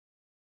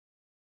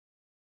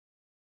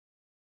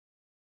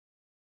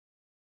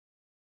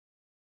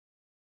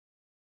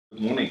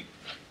morning.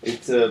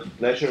 It's a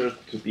pleasure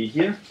to be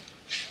here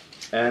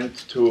and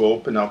to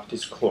open up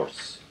this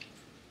course.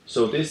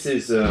 So this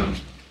is the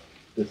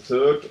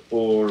third,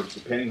 or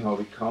depending how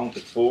we count, the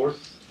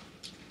fourth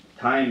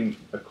time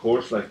a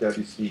course like that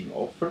is being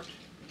offered.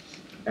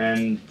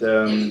 And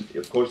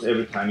of course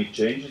every time it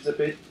changes a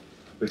bit,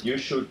 but you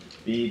should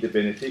be the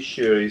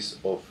beneficiaries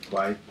of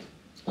quite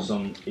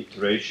some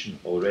iteration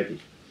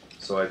already.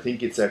 So I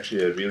think it's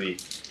actually a really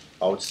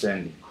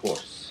outstanding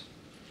course.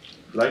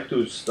 I'd like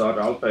to start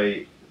out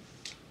by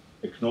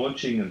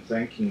acknowledging and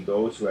thanking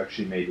those who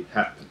actually made it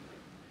happen.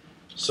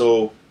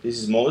 So this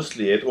is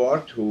mostly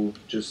Edward, who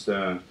just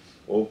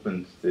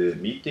opened the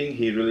meeting.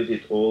 He really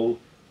did all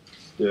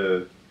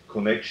the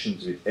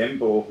connections with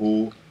EMBO,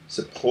 who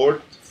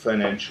support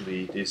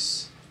financially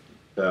this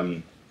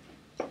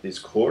this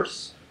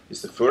course.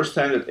 It's the first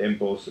time that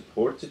EMBO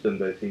supports it,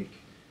 and I think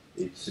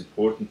it's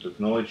important to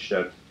acknowledge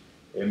that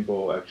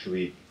EMBO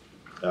actually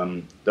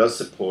does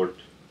support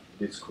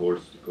this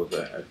course, because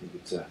I think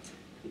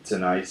it's a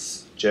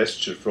nice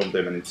gesture from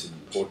them, and it's an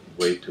important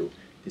way to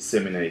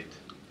disseminate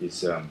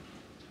this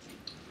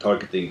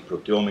targeting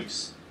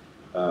proteomics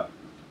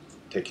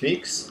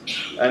techniques.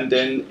 And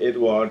then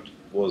Edward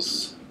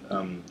was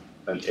and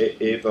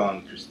Eva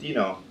and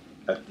Christina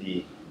at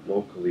the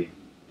locally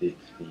did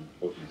the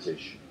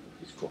organization of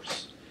this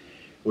course.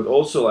 Would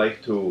also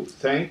like to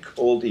thank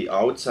all the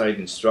outside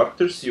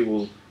instructors.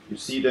 You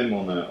see them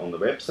on the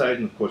website,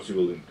 and of course you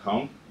will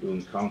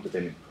encounter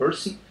them in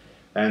person.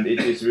 And it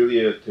is really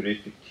a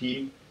terrific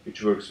team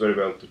which works very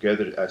well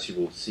together, as you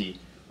will see,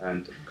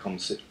 and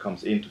comes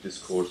into this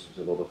course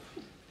with a lot of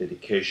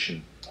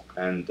dedication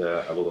and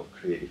a lot of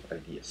creative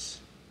ideas.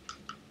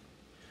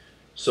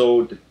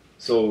 So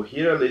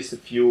here I list a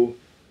few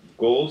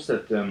goals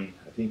that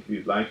I think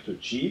we'd like to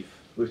achieve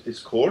with this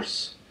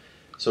course.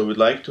 So we'd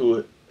like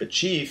to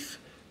achieve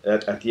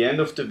that at the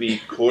end of the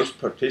week, course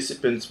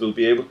participants will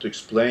be able to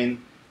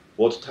explain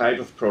what type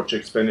of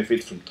projects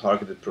benefit from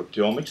targeted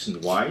proteomics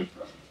and why.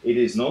 It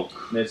is not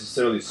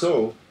necessarily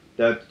so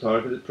that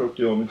targeted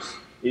proteomics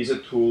is a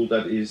tool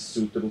that is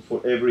suitable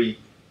for every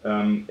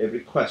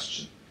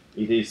question.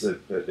 It is a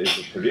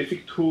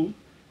terrific tool,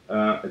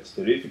 it's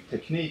a terrific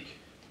technique,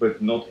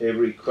 but not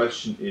every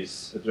question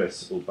is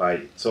addressable by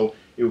it. So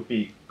it would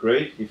be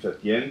great if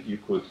at the end you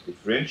could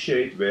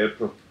differentiate where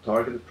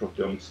targeted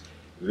proteomics,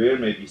 where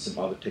maybe some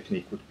other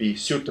technique would be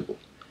suitable.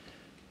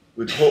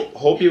 We'd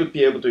hope you would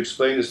be able to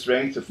explain the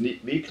strengths and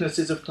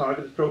weaknesses of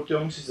targeted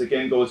proteomics. This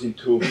again goes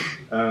into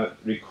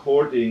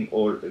recording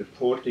or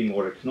reporting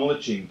or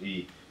acknowledging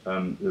the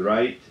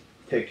right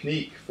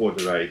technique for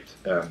the right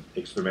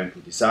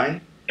experimental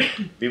design.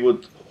 We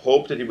would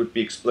hope that you would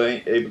be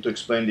able to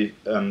explain the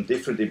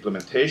different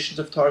implementations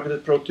of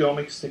targeted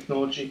proteomics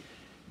technology.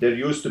 There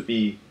used to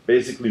be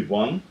basically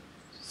one,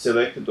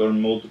 selected or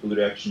multiple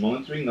reaction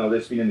monitoring. Now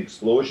there's been an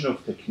explosion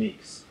of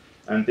techniques,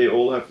 and they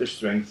all have their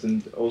strengths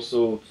and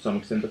also to some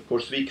extent, of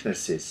course,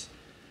 weaknesses.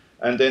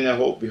 And then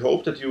we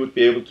hope that you would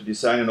be able to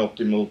design an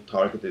optimal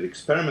targeted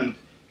experiment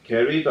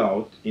carried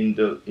out in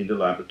the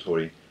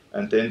laboratory,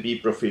 and then be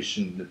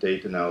proficient in the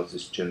data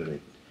analysis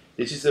generated.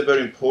 This is a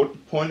very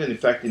important point, and in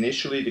fact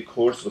initially the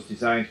course was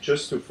designed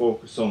just to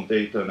focus on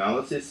data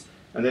analysis,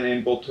 and then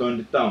EMBO turned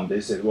it down.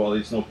 They said, well,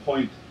 it's no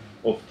point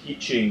of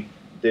teaching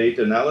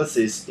data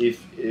analysis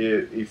if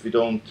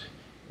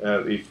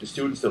the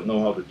students don't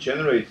know how to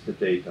generate the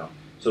data.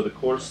 So the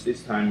course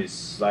this time is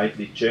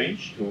slightly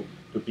changed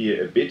to be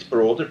a bit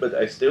broader, but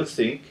I still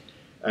think,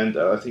 and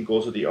I think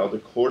also the other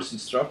course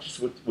instructors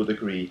would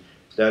agree,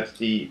 that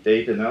the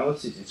data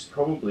analysis is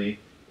probably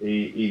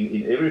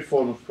in every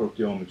form of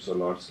proteomics or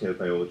large-scale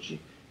biology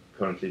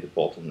currently the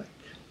bottleneck.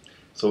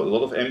 So a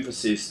lot of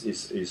emphasis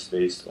is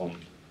based on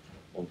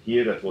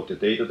here, that what the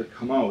data that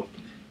come out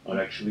are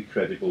actually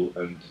credible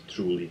and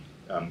truly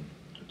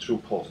true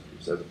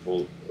positives,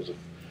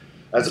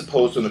 as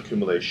opposed to an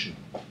accumulation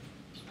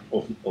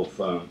of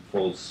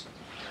false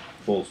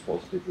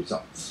positive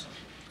results.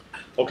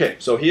 Okay,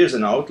 so here's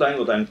an outline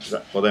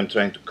what I'm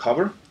trying to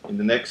cover in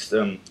the next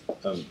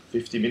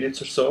 50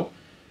 minutes or so.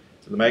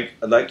 I'd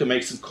like to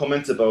make some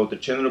comments about the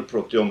general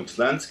proteomics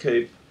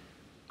landscape,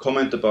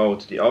 comment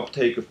about the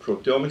uptake of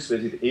proteomics,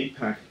 whether the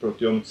impact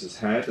proteomics has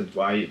had and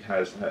why it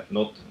has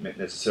not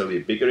necessarily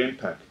a bigger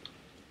impact,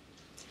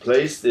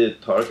 place the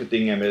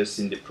targeting MS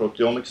in the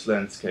proteomics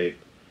landscape,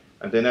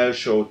 and then I'll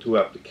show two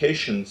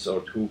applications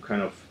or two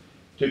kind of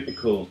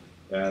typical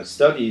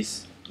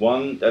studies.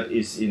 One that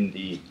is in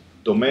the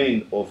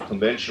domain of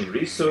conventional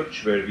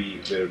research, where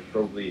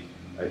probably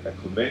a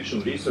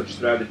conventional research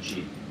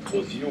strategy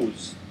was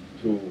used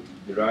to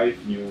derive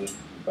new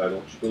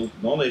biological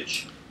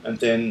knowledge, and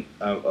then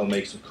I'll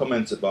make some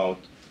comments about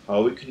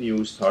how we can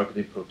use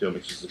targeted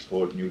proteomics to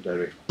support new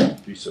direct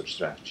research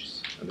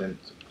strategies, and then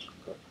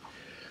a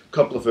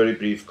couple of very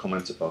brief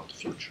comments about the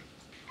future.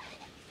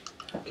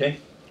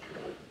 Okay,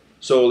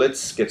 so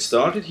let's get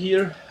started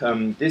here.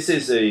 This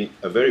is a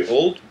very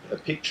old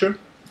picture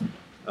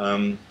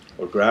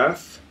or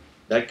graph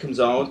that comes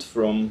out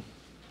from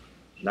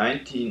the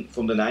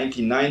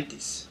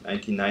 1990s,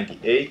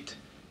 1998.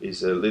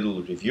 is a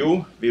little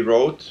review we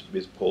wrote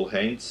with Paul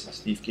Haynes,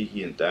 Steve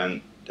Kiki, and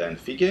Dan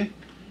Figge.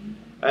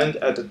 And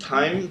at the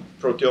time,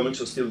 proteomics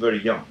was still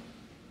very young.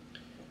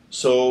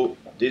 So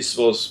this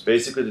was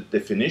basically the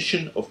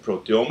definition of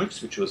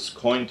proteomics, which was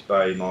coined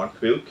by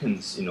Mark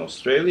Wilkins in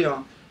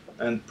Australia.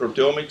 And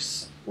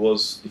proteomics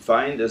was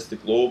defined as the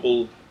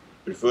global,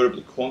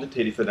 preferably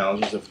quantitative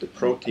analysis of the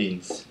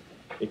proteins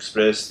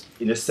expressed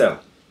in a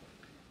cell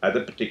at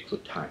a particular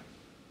time.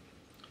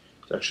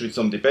 There's actually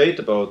some debate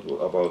about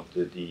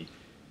the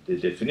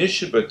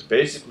definition, but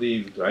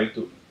basically we try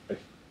to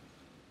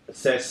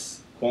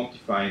assess,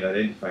 quantify, and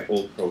identify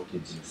all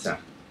proteins in a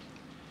sample.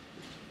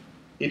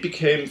 It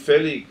became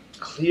fairly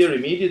clear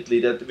immediately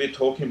that we're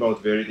talking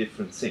about very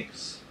different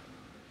things.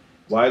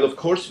 While of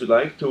course we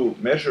like to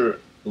measure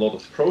a lot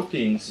of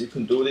proteins, you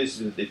can do this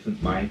with a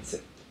different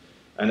mindset.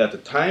 And at the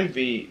time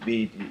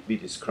we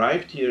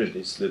described here in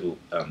this little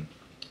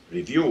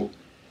review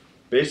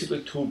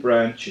basically two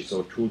branches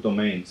or two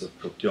domains of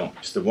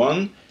proteomics. The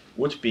one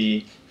would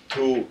be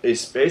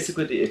is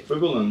basically the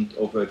equivalent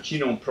of a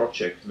genome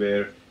project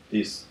where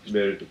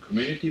the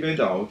community went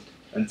out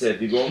and said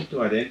we want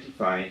to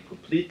identify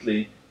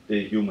completely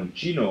the human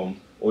genome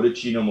or the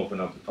genome of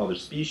another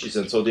species.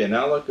 And so the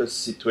analogous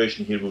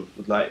situation here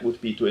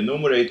would be to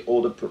enumerate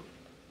all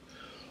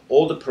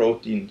the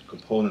protein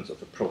components of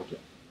a proteome.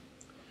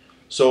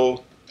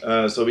 So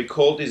we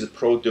call this a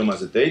proteome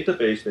as a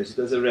database,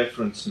 basically as a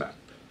reference map.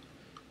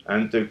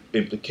 And the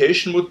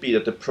implication would be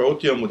that the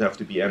proteome would have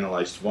to be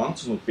analyzed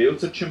once, one would build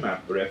such a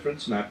map, a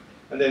reference map,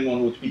 and then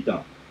one would be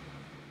done.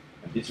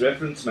 And this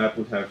reference map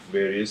would have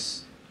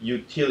various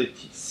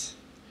utilities.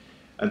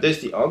 And there's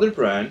the other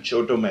branch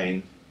or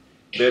domain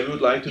where we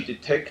would like to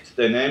detect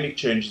dynamic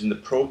changes in the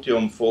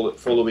proteome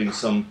following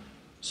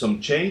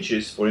some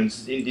changes, for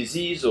instance in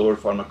disease or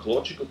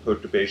pharmacological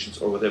perturbations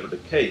or whatever the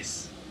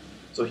case.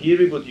 So here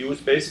we would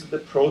use basically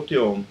the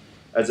proteome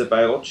as a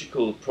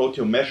biological,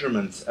 proteome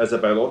measurements as a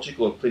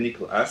biological or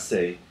clinical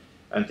assay,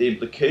 and the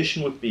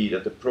implication would be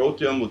that the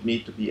proteome would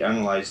need to be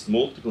analyzed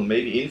multiple,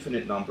 maybe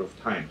infinite number of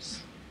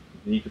times.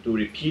 We need to do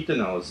repeat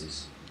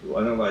analysis to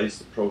analyze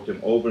the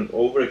proteome over and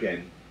over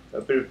again,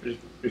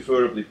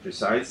 preferably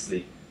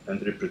precisely and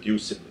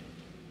reproducibly.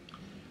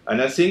 And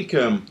I think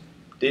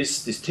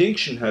this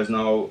distinction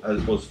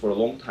was for a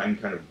long time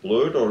kind of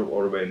blurred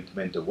or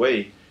went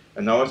away,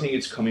 and now I think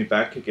it's coming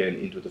back again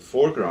into the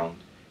foreground,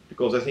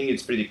 because I think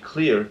it's pretty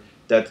clear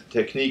that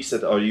techniques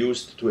that are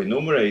used to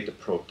enumerate a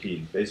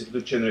protein,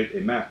 basically to generate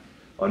a map,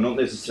 are not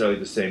necessarily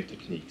the same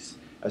techniques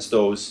as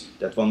those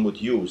that one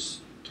would use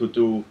to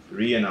do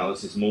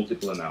reanalysis,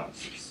 multiple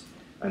analysis.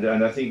 And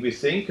I think we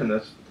think, and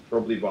that's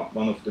probably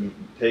one of the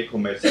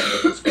take-home messages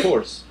of this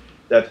course,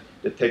 that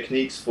the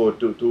techniques to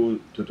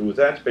do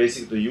that,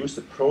 basically to use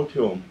the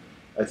proteome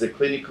as a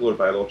clinical or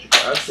biological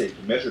assay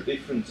to measure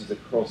differences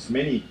across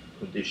many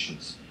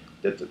conditions,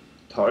 that the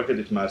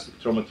targeted mass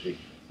spectrometry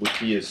would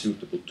be a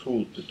suitable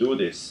tool to do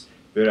this,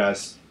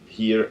 whereas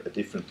here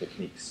different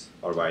techniques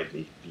are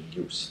widely being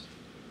used.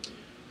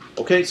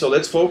 Okay, so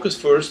let's focus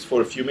first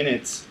for a few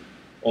minutes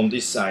on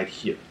this side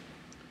here.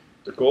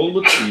 The goal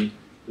would be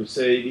to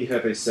say we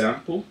have a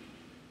sample.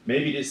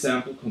 Maybe this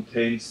sample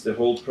contains the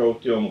whole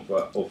proteome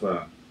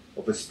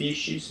of a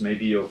species,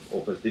 maybe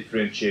of a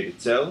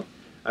differentiated cell,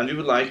 and we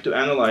would like to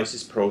analyze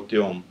this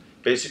proteome,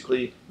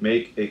 basically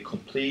make a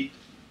complete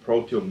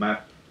proteome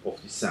map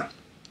of the sample.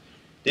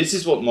 This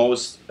is what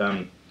most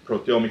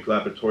proteomic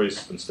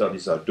laboratories and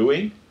studies are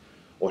doing,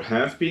 or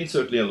have been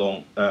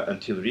certainly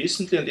until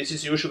recently, and this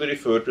is usually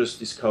referred to as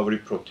discovery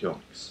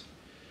proteomics.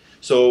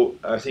 So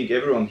I think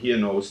everyone here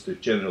knows the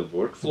general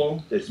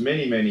workflow. There's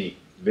many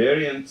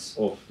variants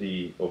of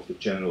the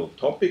general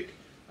topic.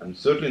 I'm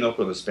certainly not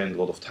going to spend a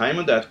lot of time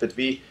on that, but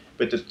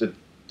the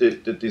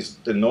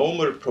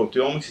nomer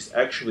proteomics is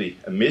actually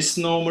a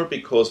misnomer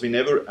because we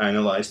never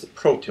analyze the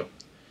proteome.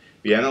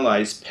 We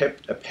analyze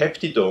a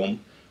peptidome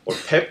or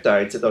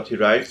peptides that are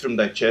derived from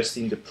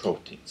digesting the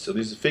protein. So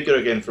this is a figure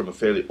again from a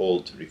fairly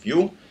old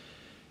review.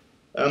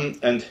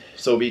 And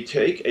so we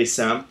take a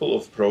sample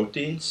of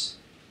proteins,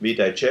 we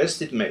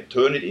digest it,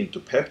 turn it into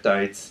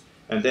peptides,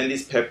 and then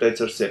these peptides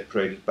are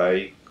separated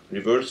by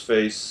reverse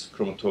phase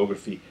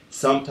chromatography,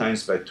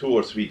 sometimes by 2-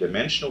 or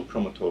 3-dimensional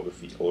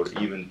chromatography, or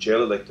even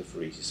gel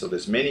electrophoresis. So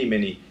there's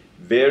many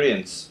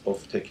variants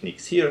of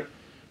techniques here,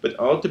 but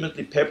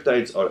ultimately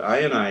peptides are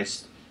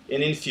ionized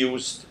and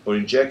infused or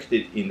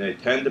injected in a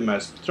tandem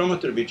mass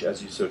spectrometer, which,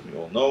 as you certainly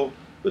all know,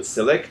 will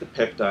select the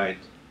peptide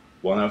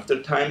one after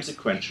a time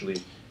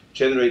sequentially,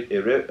 generate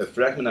a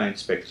fragment ion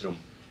spectrum,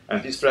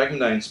 and these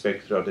fragment ion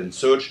spectra are then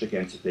searched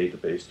against a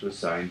database to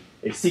assign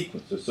a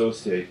sequence, to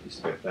associate this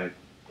peptide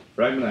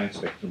fragment ion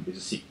spectrum with a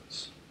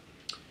sequence.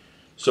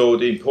 So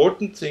the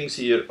important things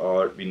here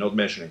are we're not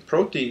measuring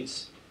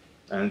proteins,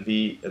 and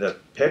we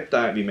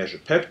measure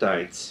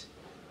peptides,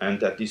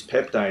 and that these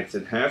peptides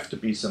then have to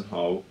be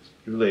somehow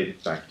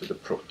related back to the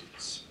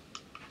proteins.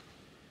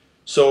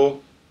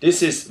 So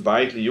this is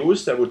widely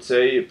used. I would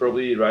say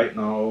probably right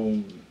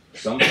now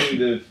something in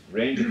the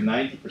range of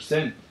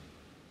 90%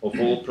 of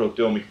all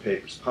proteomic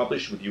papers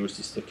published would use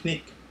this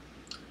technique.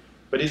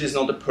 but it is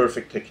not a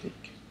perfect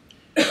technique.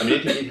 I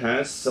mean, it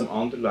has some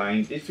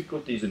underlying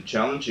difficulties and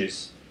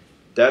challenges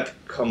that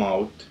come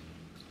out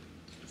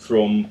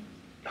from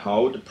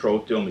how the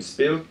proteome is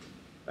built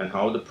and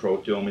how the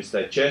proteome is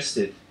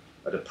digested,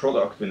 the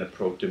product when a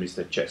proteome is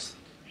digested.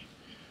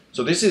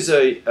 So this is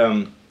a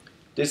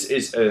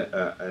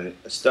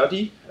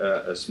study,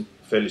 a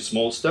fairly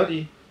small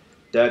study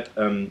that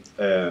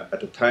at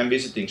the time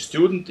visiting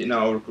student in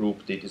our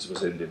group did. This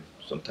was in the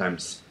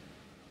sometimes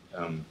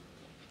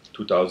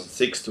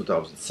 2006,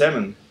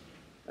 2007,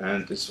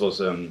 and this was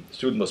the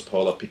student was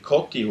Paola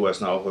Picotti, who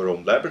has now her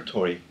own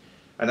laboratory,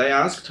 and I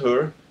asked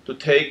her to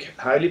take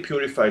highly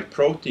purified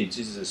proteins.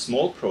 This is a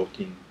small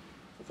protein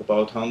of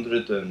about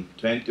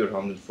 120 or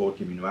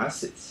 140 amino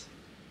acids.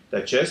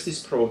 Digest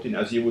this protein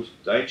as you would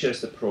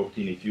digest a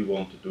protein if you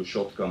want to do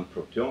shotgun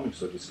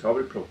proteomics or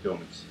discovery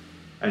proteomics,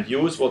 and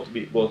use what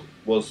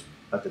was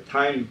at the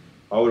time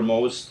our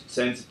most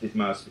sensitive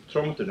mass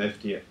spectrometer, an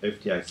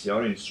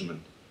FTICR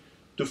instrument,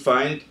 to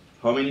find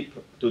how many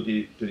to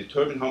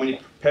determine how many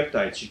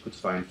peptides she could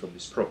find from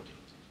this protein.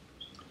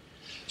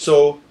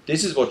 So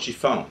this is what she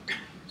found.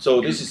 So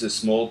this is a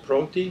small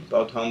protein,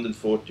 about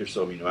 140 or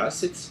so amino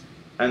acids,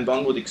 and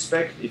one would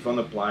expect, if one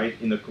applied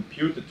in a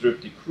computer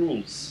triptych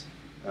rules,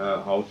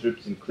 how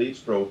trypsin cleaves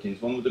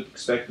proteins, one would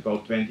expect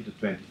about 20 to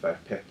 25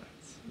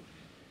 peptides.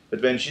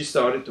 But when she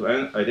started to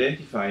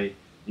identify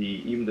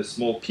even the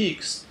small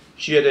peaks,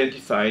 she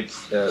identified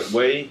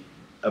way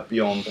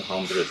beyond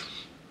 100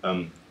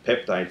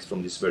 peptides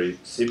from this very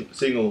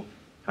single,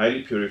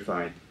 highly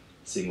purified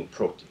single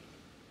protein.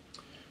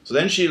 So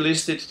then she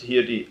listed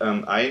here the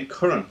ion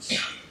currents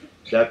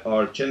that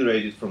are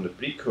generated from the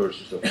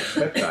precursors of the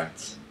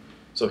peptides.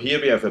 So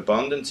here we have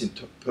abundance in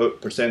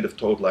percent of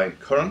total ion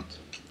current.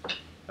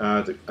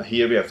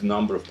 Here we have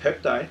number of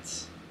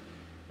peptides,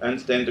 and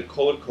then the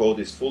color code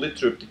is fully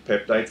tryptic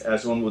peptides,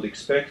 as one would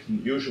expect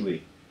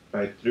usually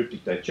by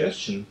tryptic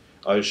digestion,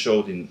 are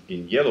shown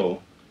in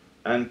yellow,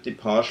 and the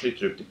partially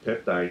tryptic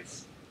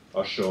peptides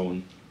are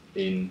shown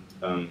in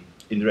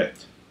red.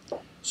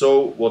 So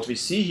what we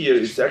see here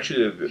is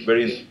actually a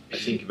very, I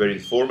think, very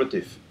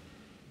informative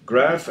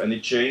graph, and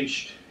it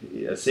changed,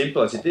 as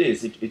simple as it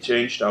is, it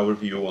changed our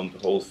view on the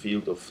whole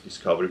field of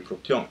discovery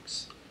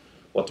proteomics.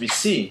 What we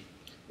see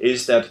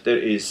is that there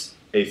is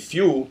a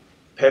few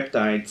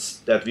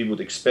peptides that we would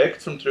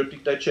expect from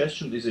tryptic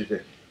digestion. These are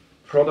the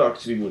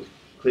products we would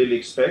clearly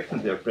expect,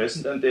 and they are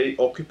present, and they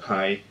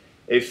occupy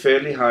a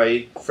fairly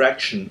high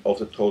fraction of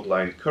the total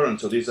ion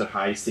current. So these are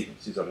high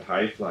signals, these are the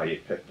high flyer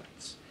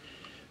peptides.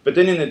 But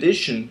then in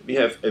addition, we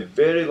have a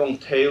very long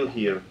tail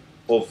here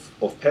of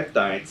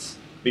peptides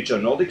which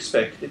are not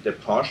expected. They're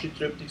partially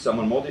tryptic, some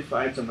are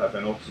modified, some have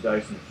an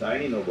oxidized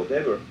methionine or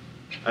whatever.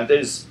 And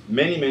there's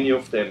many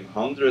of them,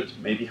 100,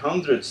 maybe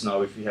hundreds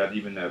now if we had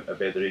even a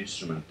better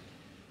instrument.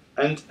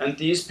 And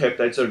these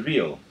peptides are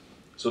real.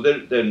 So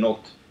they're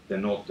not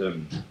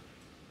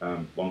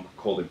one could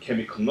call them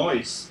chemical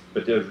noise,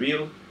 but they're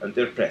real and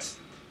they're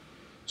present.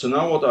 So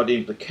now what are the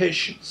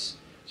implications?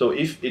 So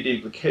if the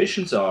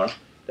implications are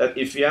that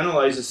if we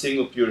analyze a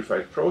single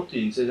purified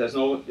protein, so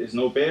there's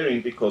no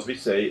bearing, because we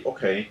say,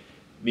 okay,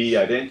 we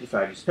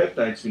identify these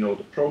peptides, we know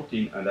the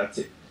protein, and that's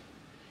it.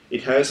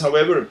 It has,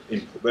 however,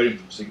 very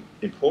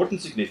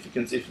important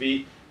significance if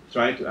we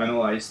try to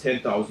analyze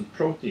 10,000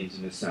 proteins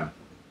in a sample.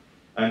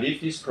 And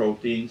if these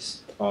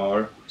proteins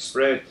are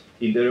spread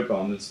in their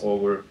abundance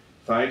over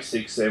 5,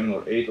 6, 7,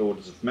 or 8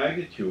 orders of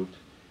magnitude,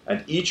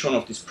 and each one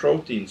of these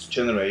proteins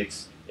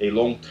generates a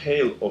long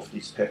tail of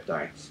these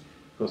peptides,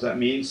 because that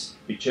means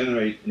we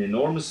generate an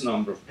enormous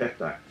number of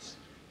peptides,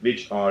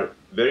 which are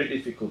very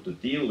difficult to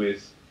deal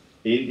with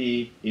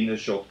in a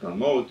shotgun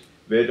mode,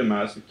 where the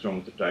mass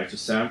spectrometer tries to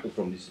sample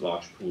from this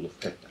large pool of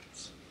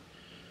peptides.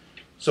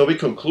 So we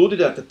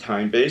concluded at the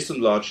time, based on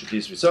largely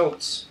these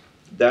results,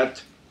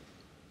 that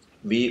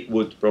we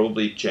would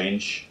probably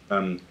change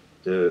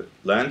the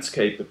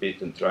landscape a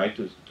bit and try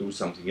to do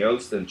something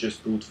else than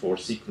just brute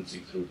force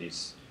sequencing through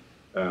these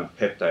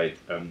peptide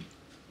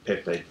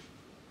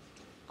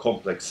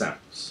complex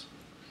samples.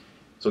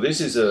 So this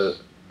is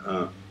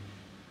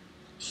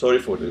sorry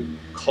for the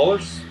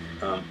colors,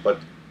 but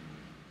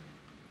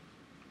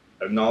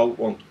I now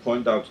want to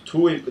point out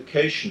two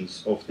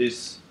implications of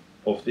this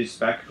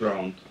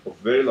background of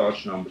very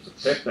large numbers of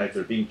peptides that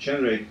are being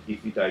generated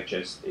if we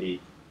digest a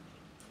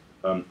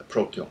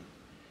proteome.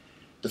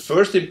 The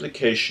first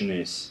implication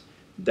is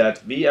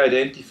that we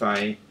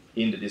identify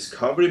in the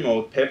discovery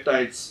mode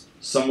peptides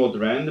somewhat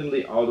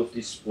randomly out of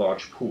this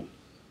large pool.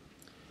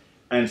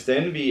 And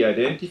then we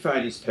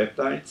identify these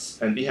peptides,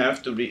 and we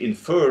have to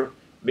infer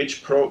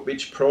which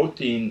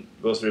protein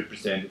was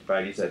represented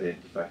by these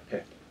identified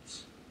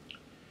peptides.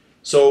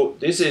 So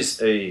this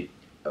is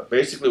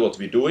basically what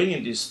we're doing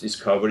in this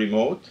discovery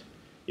mode.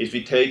 Is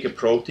we take a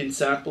protein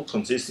sample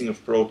consisting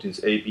of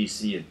proteins A, B,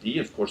 C, and D,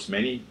 of course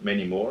many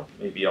more,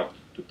 maybe up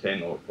to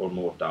 10 or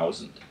more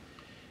thousand.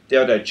 They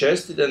are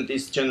digested, and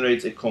this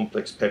generates a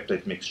complex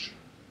peptide mixture.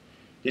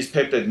 This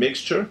peptide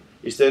mixture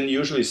is then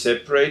usually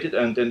separated,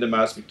 and then the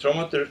mass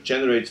spectrometer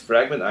generates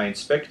fragment ion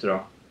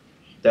spectra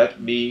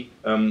that we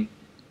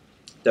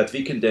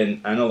can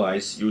then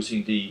analyze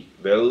using the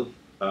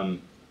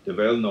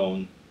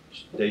well-known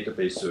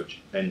database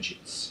search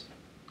engines.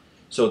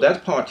 So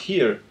that part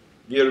here,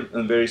 we are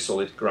on very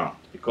solid ground,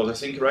 because I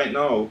think right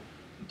now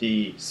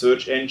the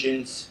search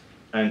engines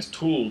and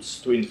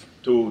tools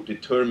to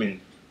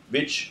determine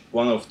which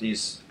one of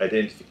these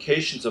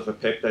identifications of a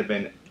peptide,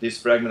 when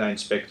this fragment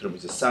spectrum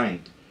is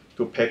assigned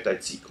to a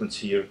peptide sequence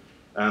here,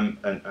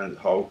 and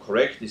how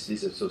correct is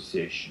this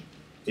association,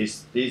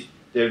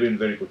 they're in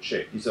very good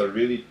shape. These are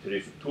really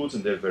terrific tools,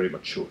 and they're very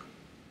mature.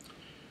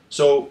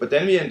 So, but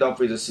then we end up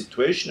with a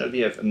situation that we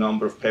have a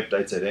number of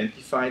peptides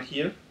identified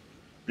here,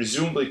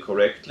 presumably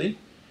correctly,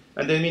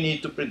 and then we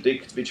need to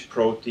predict which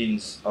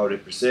proteins are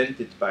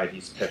represented by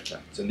these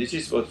peptides. And this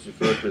is what's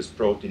referred to as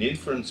protein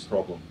inference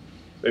problem,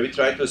 where we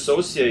try to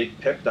associate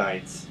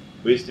peptides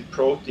with the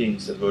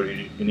proteins that were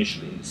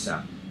initially in the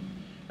sample.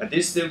 And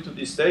this still to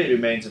this day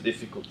remains a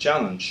difficult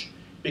challenge,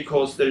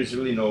 because there is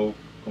really no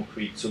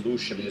concrete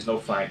solution. There is no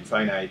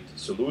finite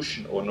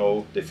solution or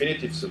no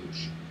definitive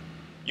solution.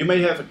 You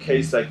may have a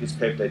case like this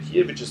peptide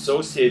here, which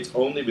associates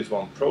only with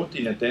one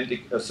protein, and then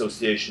the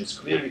association is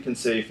clear. We can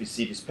say if we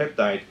see this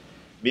peptide,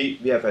 we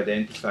have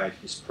identified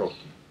this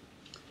protein.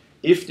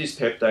 If this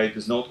peptide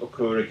does not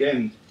occur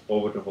again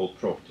over the whole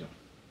proteome.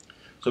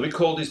 So we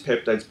call these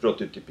peptides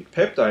proteotypic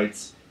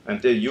peptides, and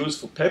they're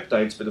useful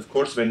peptides, but of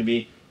course when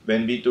we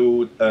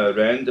do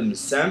random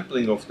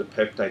sampling of the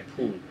peptide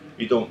pool,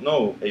 we don't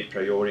know a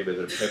priori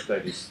whether a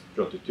peptide is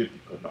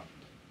prototypic or not.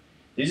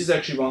 This is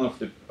actually one of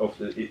the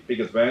big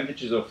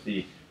advantages of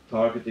the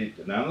targeted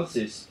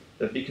analysis,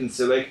 that we can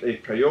select a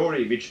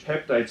priori which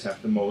peptides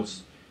have the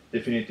most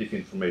definitive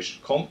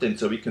information content,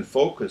 so we can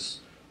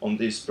focus on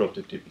these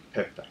prototypic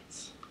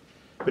peptides.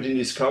 But in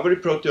discovery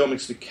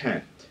proteomics we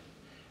can't.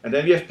 And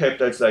then we have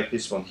peptides like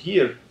this one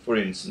here, for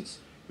instance,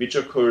 which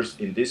occurs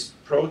in this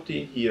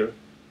protein here,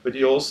 but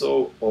it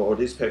also, or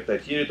this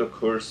peptide here, it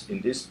occurs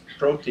in this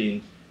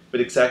protein,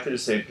 but exactly the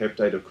same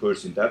peptide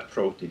occurs in that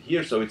protein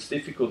here, so it's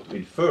difficult to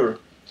infer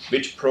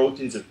which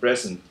proteins are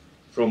present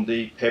from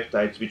the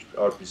peptides which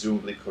are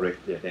presumably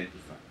correctly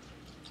identified.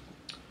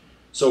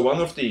 So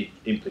one of the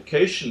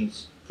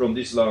implications from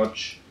this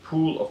large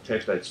pool of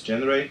peptides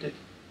generated,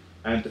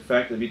 and the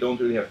fact that we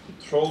don't really have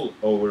control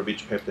over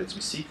which peptides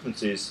we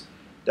sequence, is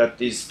that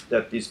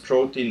these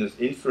protein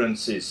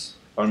inferences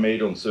are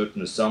made on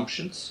certain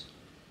assumptions,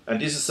 and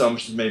these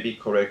assumptions may be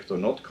correct or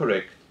not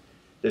correct.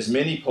 There's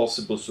many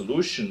possible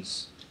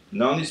solutions.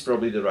 None is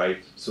probably the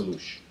right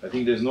solution. I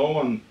think there's no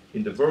one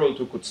in the world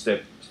who could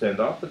stand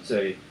up and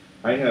say,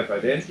 I have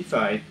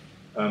identified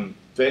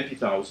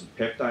 20,000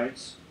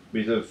 peptides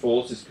with a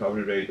false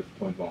discovery rate of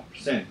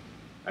 0.1%,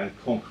 and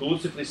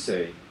conclusively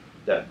say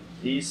that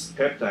these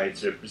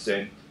peptides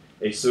represent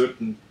a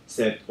certain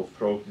set of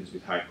proteins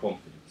with high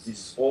confidence. This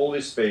is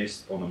always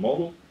based on a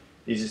model.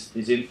 This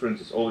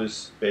inference is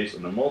always based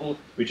on a model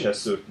which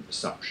has certain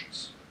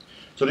assumptions.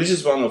 So this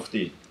is one of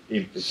the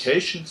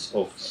implications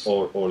of,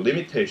 or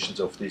limitations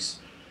of this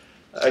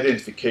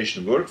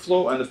identification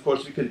workflow, and of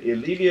course we can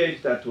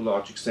alleviate that to a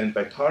large extent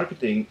by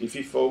targeting if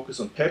we focus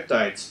on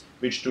peptides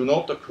which do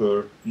not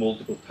occur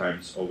multiple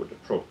times over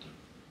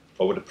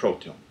the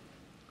proteome.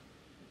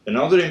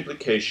 Another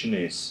implication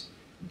is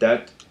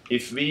that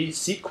if we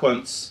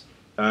sequence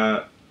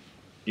peptides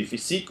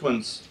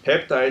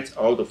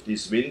out of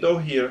this window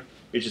here,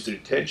 which is the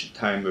retention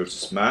time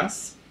versus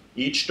mass,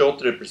 each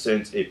dot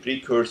represents a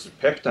precursor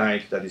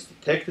peptide that is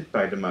detected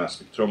by the mass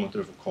spectrometer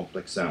of a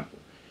complex sample.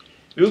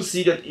 We'll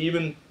see that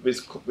even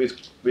with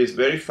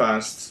very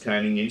fast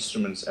scanning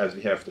instruments as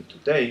we have them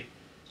today,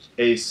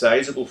 a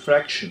sizable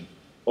fraction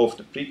of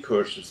the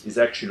precursors is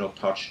actually not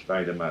touched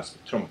by the mass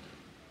spectrometer.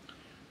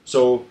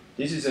 So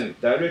this is a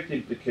direct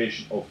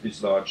implication of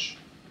this large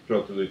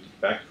proteolytic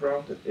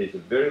background, that there is a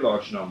very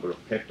large number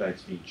of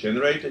peptides being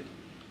generated,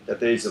 that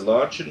there is a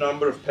larger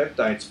number of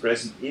peptides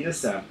present in a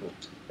sample,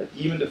 that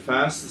even the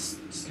fastest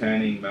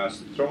scanning mass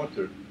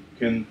spectrometer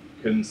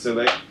can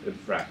select and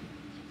fragment.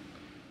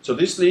 So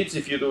this leads,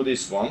 if you do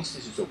this once,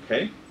 this is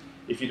okay.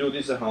 If you do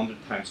this 100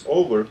 times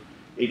over,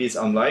 it is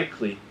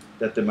unlikely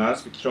that the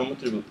mass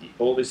spectrometer will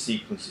always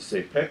sequence the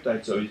same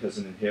peptide, so it has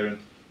an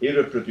inherent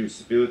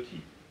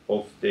irreproducibility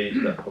of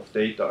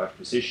data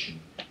acquisition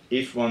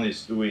if one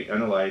is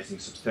analyzing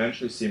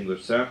substantially similar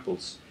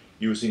samples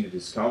using the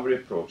discovery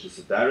approach. It's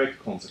a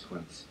direct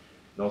consequence.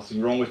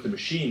 Nothing wrong with the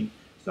machine,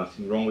 there's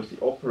nothing wrong with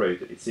the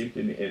operator, it's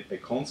simply a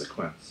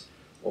consequence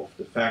of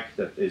the fact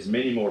that there's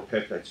many more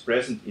peptides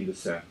present in the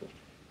sample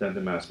than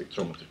the mass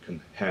spectrometer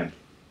can handle.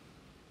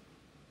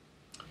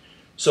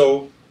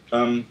 So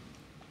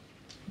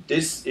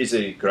this is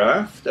a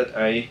graph that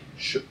I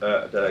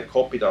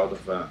copied out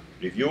of a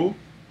review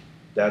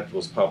that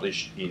was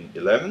published in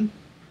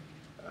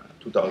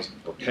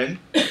 2010,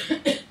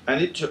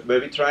 and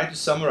where we try to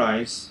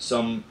summarize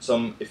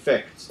some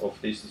effects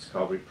of this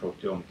discovery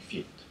proteomic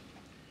field.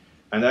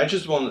 And I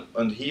just want,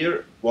 and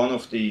here one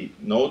of the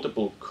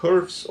notable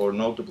curves or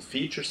notable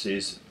features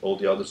is, all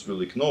the others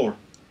will ignore,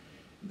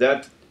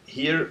 that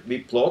here we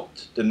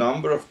plot the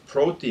number of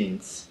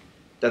proteins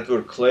that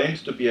were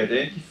claimed to be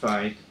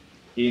identified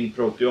in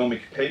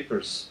proteomic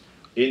papers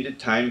in the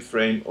time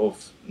frame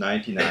of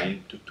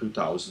 99 to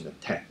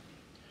 2010.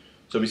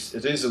 So this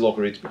is a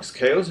logarithmic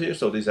scale here,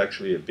 so this is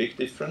actually a big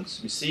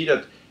difference. We see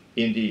that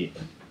in the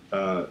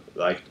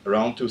like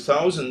around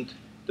 2000,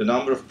 the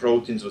number of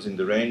proteins was in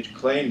the range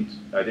claimed,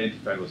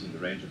 identified was in the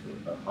range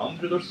of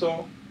 100 or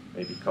so,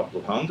 maybe a couple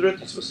of hundred.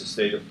 This was the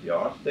state of the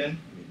art then.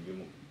 I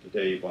mean,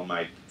 today one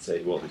might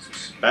say, well, this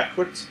was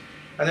backwards.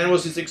 And then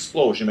was this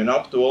explosion, went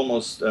up to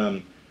almost,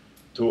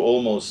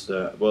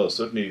 well,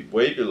 certainly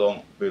way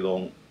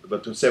below,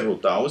 but to several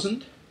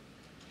thousand,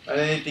 and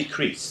then it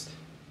decreased.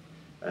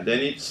 And then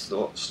it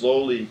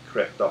slowly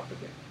crept up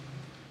again.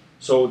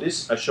 So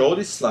I show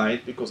this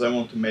slide because I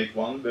want to make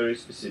one very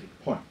specific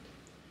point.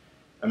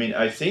 I mean,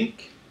 I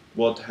think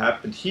what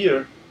happened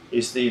here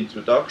is the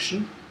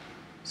introduction.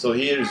 So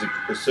here is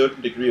a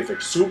certain degree of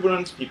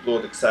exuberance. People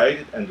got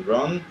excited and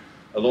run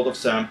a lot of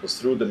samples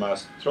through the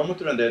mass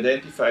spectrometer, and they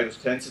identified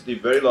ostensibly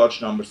very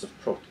large numbers of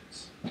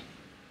proteins.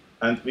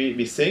 And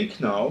we think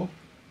now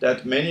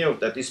that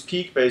that this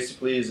peak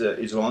basically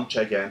is one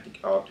gigantic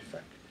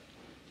artifact.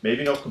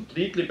 Maybe not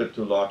completely, but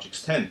to a large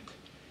extent,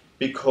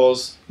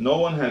 because no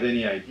one had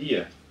any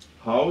idea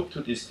how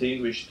to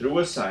distinguish true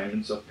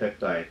assignments of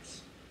peptides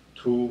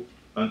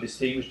and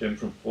distinguish them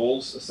from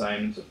false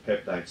assignments of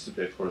peptides to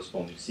their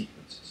corresponding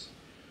sequences.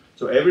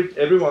 So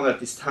everyone at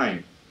this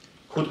time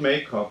could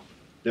make up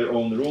their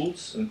own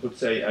rules and could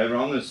say, I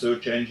run a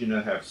search engine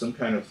and have some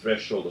kind of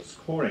threshold of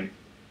scoring.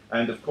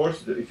 And of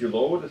course, if you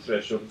lower the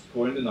threshold of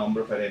scoring, the number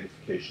of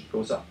identifications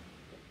goes up.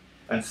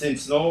 And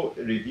since no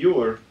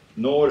reviewer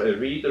nor a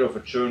reader of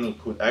a journal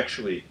could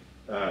actually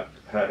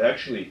had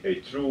actually a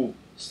true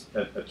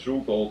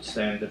gold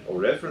standard or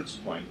reference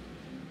point,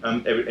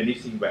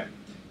 anything went.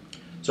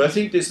 So I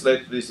think this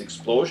led to this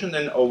explosion.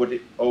 And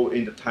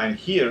in the time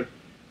here,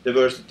 there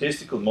were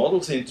statistical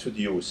models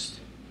introduced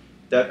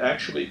that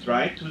actually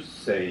tried to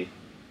say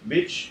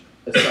which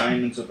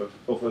assignments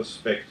of a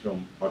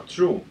spectrum are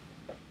true,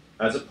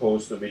 as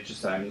opposed to which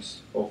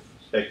assignments of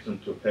spectrum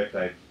to a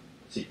peptide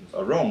sequence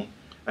are wrong.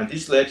 And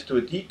this led to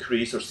a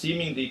decrease or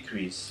seeming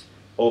decrease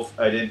of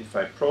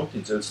identified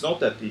proteins. So it's not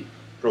that the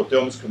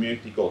proteomics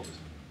community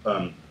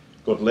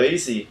got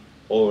lazy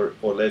or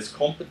less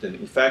competent.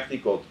 In fact,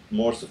 it got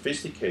more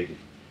sophisticated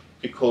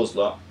because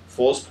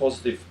false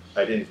positive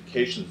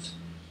identifications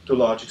to a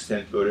large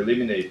extent were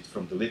eliminated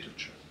from the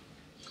literature.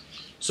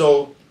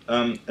 So,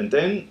 and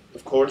then,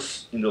 of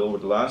course, over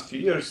the last few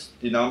years,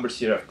 the numbers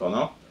here have gone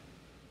up,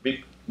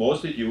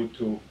 mostly due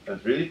to,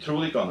 and really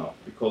truly gone up,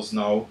 because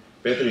now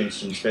better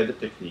instruments, better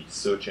techniques,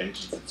 search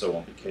engines, and so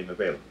on became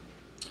available.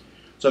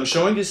 So I'm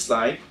showing this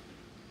slide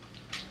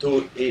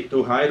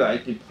to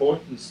highlight the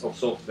importance of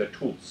software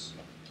tools,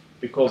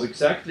 because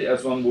exactly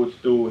as one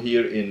would do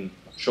here in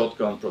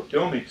shotgun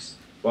proteomics,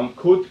 one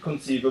could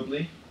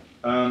conceivably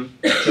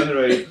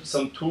generate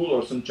some tool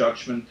or some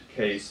judgment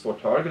case for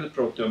targeted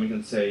proteomics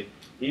and say,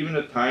 even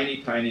a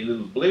tiny, tiny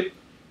little blip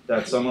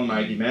that someone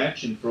might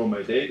imagine from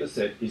a data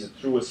set is a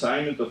true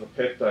assignment of a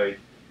peptide,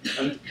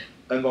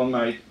 and one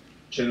might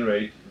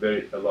generate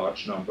a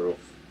large number of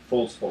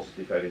false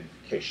positive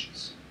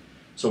identifications.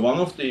 So one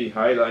of the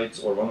highlights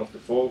or one of the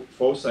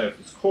foci of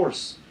this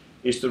course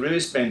is to really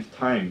spend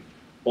time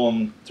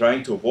on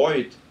trying to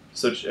avoid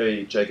such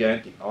a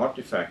gigantic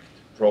artifact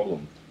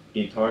problem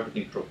in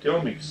targeting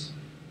proteomics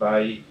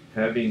by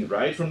having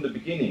right from the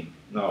beginning,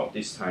 now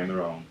this time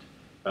around,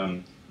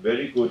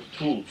 very good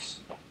tools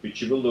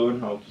which you will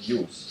learn how to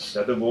use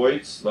that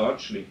avoids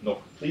largely,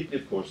 not completely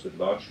of course, but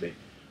largely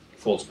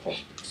false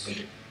positives.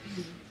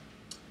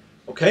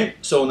 Okay,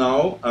 so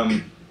now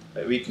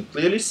we can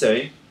clearly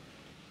say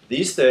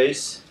these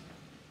days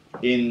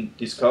in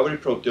discovery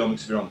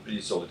proteomics we're on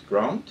pretty solid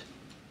ground.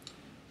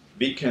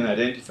 We can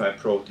identify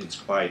proteins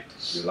quite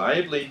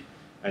reliably,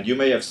 and you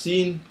may have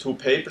seen two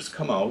papers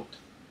come out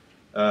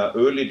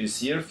earlier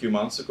this year, a few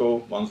months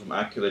ago, one from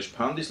Akhilesh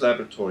Pandey's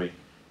laboratory,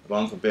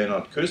 one from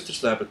Bernard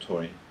Köster's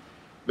laboratory,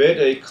 where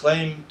they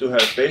claim to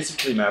have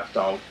basically mapped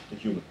out the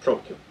human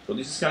proteome. So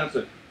this is kind of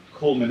the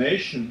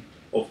culmination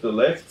of the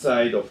left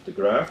side of the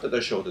graph that I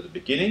showed at the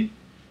beginning.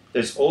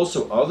 There's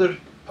also other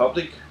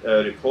public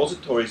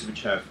repositories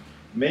which have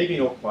maybe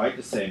not quite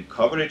the same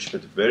coverage,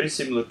 but very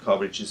similar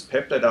coverages.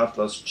 Peptide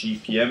Atlas,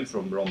 GPM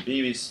from Ron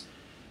Beavis,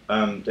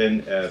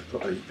 then a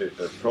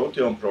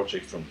proteome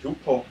project from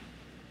HUPO,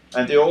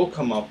 and they all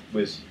come up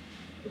with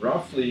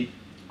roughly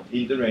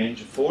in the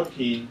range of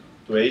 14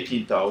 to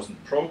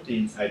 18,000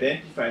 proteins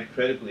identified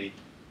credibly,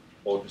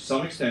 or to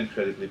some extent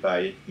credibly,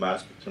 by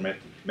mass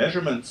spectrometric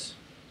measurements.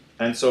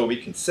 And so we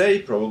can say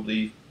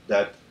probably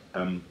that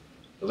the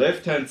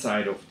left-hand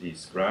side of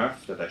this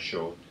graph that I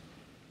showed,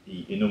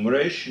 the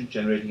enumeration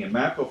generating a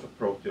map of a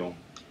proteome,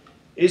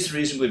 is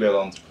reasonably well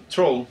under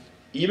control,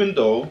 even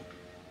though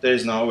there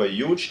is now a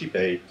huge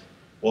debate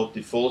what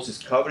the false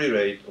discovery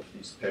rate of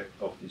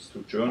these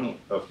two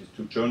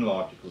journal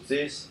articles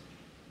is,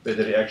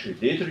 whether they actually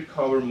did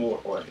recover more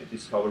or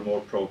discover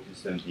more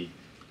proteins than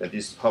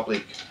these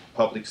publicly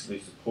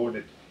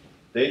supported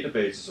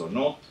databases or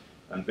not.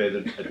 and whether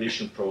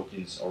additional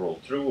proteins are all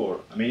through,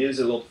 or, I mean, there's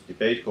a lot of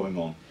debate going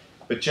on.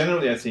 But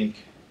generally, I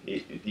think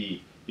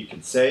we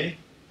can say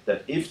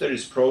that if there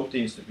is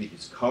proteins to be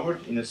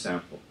discovered in a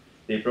sample,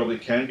 they probably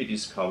can be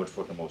discovered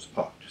for the most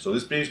part. So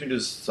this brings me to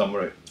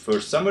the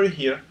first summary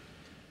here.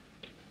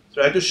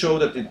 Try to show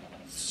that the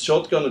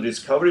shotgun or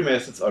discovery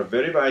methods are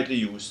very widely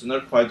used and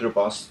are quite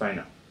robust by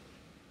now.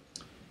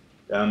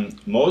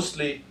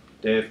 Mostly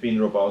they have been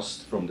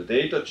robust from the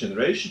data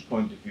generation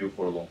point of view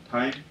for a long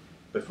time,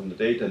 but from the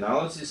data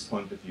analysis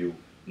point of view,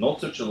 not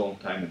such a long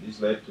time, and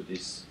this led to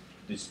this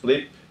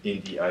blip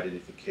in the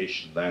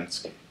identification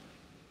landscape.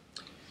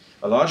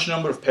 A large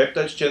number of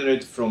peptides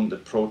generated from the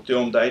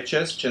proteome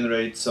digest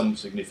generate some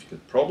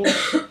significant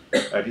problems.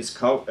 I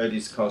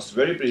discussed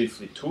very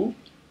briefly two: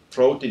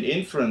 protein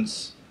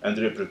inference and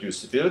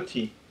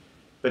reproducibility,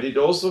 but it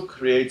also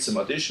creates some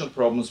additional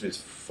problems with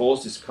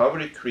false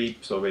discovery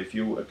creep. So if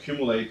you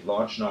accumulate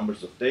large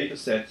numbers of data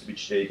sets,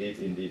 which they did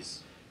in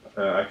this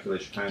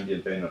Akhilesh Pandey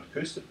and Bernard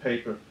Küster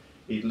paper,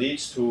 it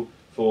leads to,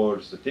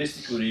 for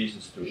statistical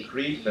reasons, to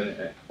creep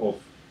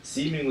of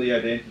seemingly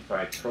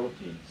identified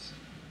proteins,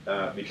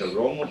 which are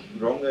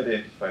wrongly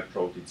identified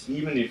proteins,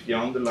 even if the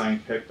underlying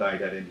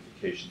peptide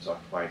identifications are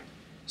quite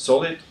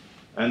solid.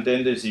 And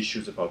then there's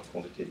issues about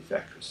quantitative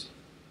accuracy.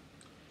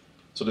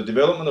 So the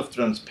development of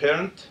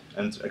transparent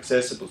and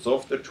accessible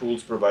software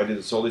tools provided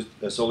a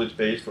solid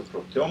base for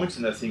proteomics,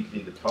 and I think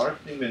in the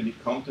targeting, when we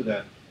come to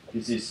that,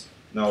 this is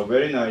now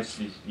very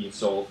nicely being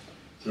solved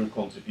through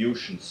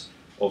contributions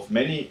of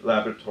many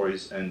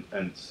laboratories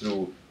and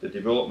through the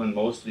development,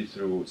 mostly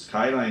through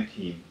Skyline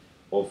team,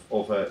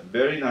 of a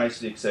very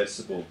nicely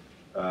accessible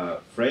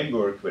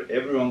framework where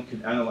everyone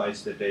can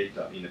analyze the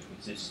data in a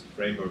consistent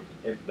framework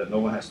that no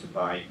one has to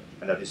buy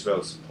and that is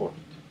well supported.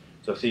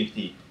 So I think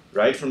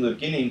right from the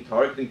beginning,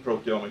 targeting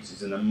proteomics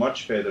is in a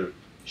much better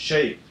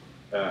shape,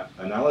 data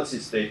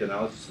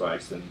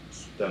analysis-wise,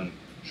 than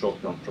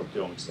shotgun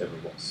proteomics ever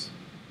was.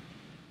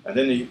 And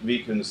then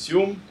we can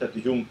assume that the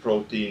human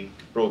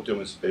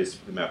proteome is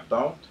basically mapped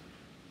out,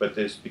 but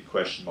there's a big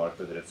question mark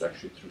whether it's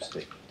actually a true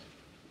statement.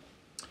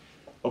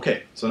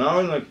 Okay, so now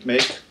I'm going to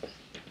make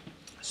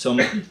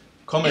some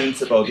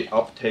comments about the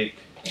uptake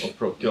of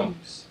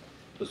proteomics.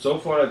 So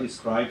far I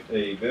described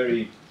a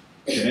very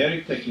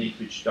generic technique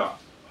which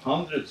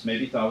hundreds,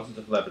 maybe thousands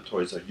of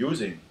laboratories are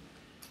using.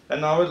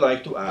 And now I'd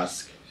like to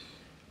ask,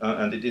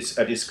 I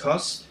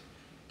discussed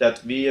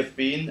that we have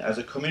been, as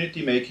a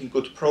community, making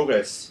good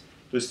progress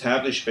to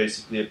establish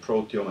basically a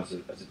proteome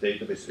as a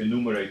database,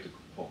 enumerate the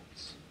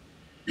components.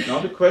 Now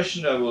the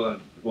question I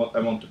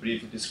want to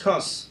briefly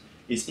discuss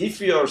is, if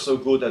we are so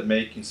good at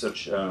making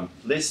such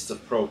lists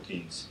of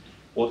proteins,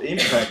 what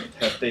impact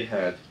have they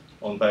had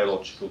on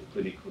biological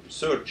clinical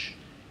research?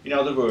 In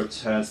other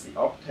words, has the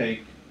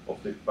uptake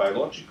of the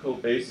biological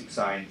basic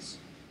science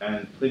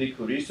and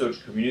clinical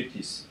research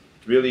communities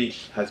really,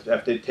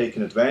 have they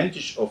taken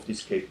advantage of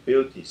these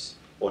capabilities,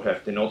 or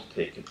have they not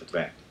taken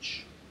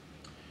advantage?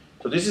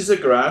 So this is a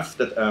graph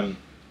that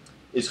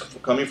is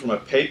coming from a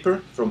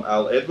paper from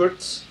Al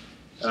Edwards.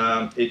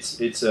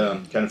 It's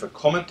kind of a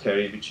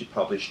commentary which he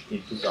published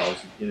in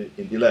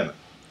 2011.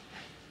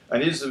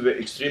 And it is an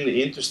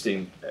extremely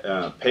interesting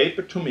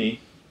paper to me,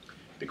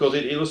 because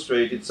it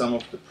illustrated some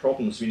of the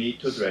problems we need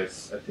to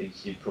address, I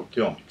think, in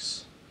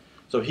proteomics.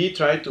 So he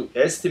tried to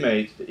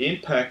estimate the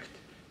impact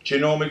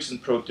genomics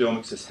and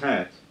proteomics has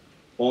had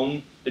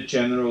on the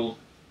general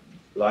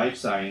life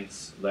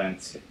science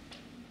landscape.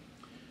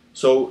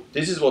 So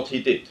this is what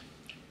he did.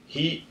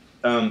 He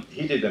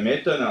did a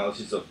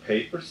meta-analysis of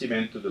papers. He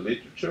went to the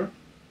literature,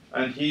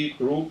 and he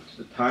grouped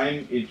the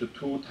time into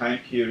two time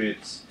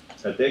periods: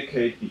 a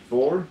decade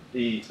before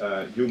the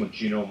human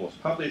genome was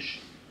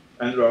published,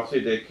 and roughly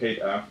a decade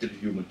after the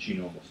human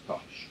genome was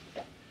published.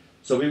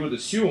 So we would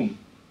assume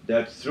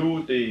that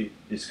through the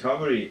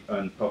discovery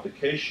and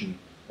publication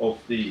of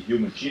the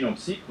human genome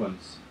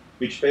sequence,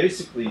 which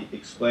basically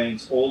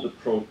explains all the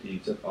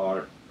proteins that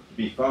are to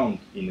be found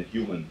in a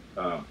human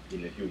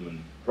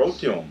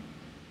proteome,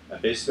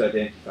 and basically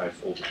identifies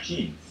all the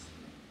genes,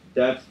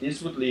 that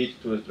this would lead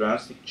to a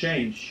drastic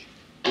change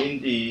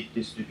in the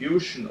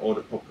distribution or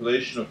the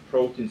population of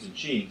proteins and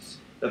genes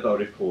that are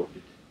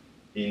reported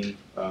in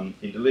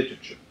the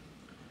literature.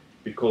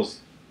 Because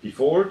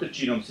before the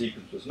genome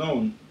sequence was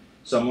known,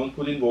 someone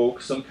could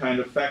invoke some kind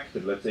of factor.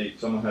 Let's say if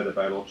someone had a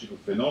biological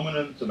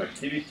phenomenon, some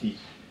activity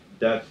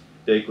that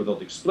they could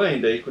not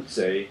explain, they could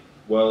say,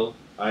 well,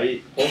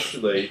 I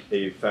postulate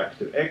a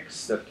factor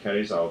X that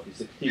carries out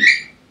this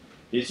activity.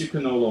 This you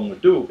can no longer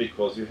do,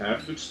 because you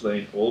have to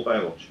explain all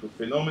biological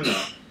phenomena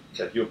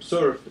that you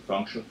observe, the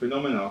functional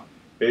phenomena,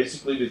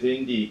 basically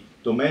within the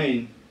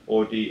domain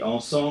or the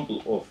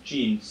ensemble of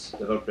genes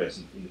that are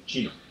present in the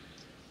genome,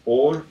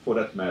 or for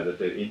that matter,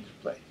 their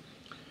interplay.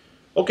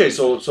 Okay,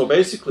 so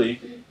basically,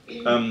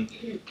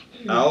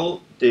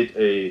 Al did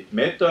a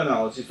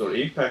meta-analysis or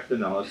impact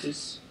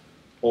analysis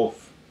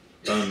of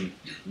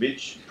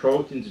which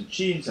proteins and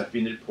genes have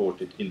been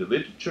reported in the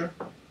literature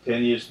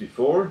 10 years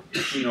before the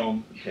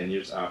genome, 10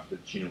 years after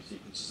the genome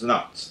sequence is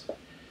announced.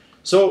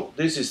 So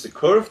this is the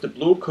curve. The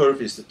blue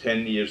curve is the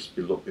 10 years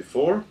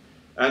before,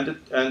 and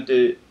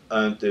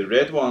the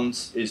red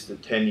ones is the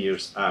 10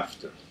 years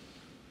after.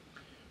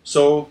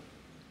 So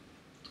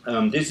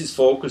this is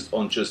focused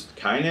on just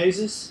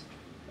kinases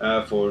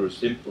for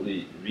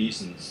simply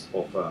reasons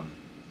of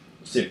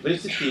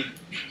simplicity.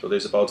 So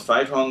there's about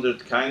 500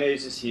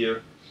 kinases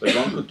here, but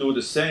one could do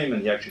the same,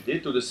 and he actually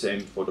did do the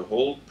same for the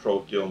whole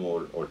proteome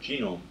or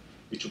genome,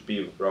 which would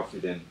be roughly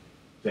then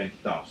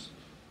 20,000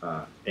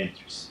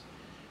 entries.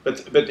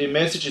 But the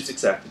message is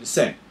exactly the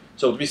same.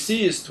 So what we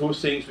see is two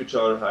things which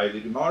are highly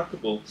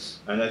remarkable,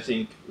 and I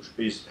think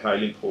is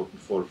highly important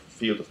for the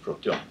field of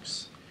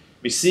proteomics.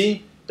 We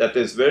see that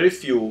there's very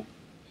few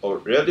or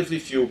relatively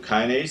few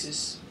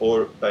kinases,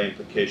 or by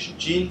implication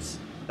genes,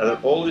 that are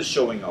always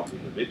showing up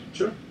in the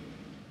literature,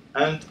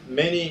 and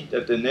many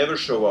that they never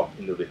show up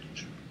in the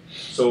literature.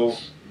 So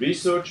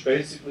research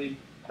basically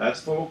has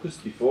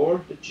focused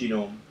before the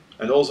genome,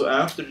 and also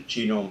after the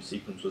genome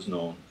sequence was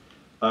known,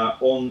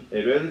 on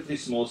a relatively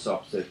small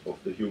subset of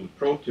the human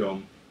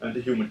proteome and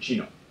the human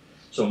genome.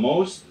 So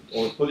most,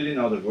 or put it in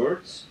other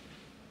words,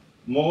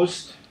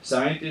 most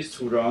scientists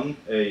who run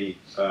a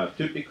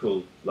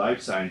typical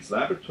life science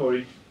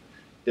laboratory,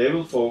 they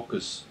will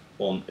focus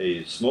on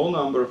a small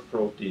number of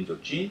proteins or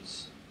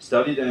genes,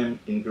 study them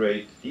in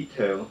great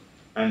detail,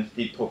 and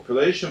the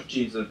population of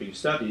genes that are being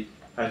studied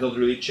has not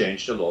really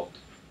changed a lot.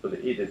 So the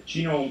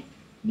genome,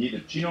 neither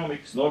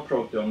genomics nor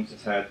proteomics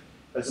has had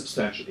a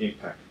substantial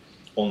impact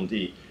on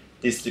the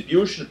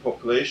distribution and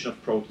population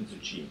of proteins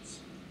and genes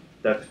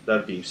that are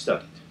being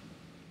studied.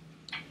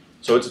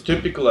 So it's a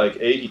typical like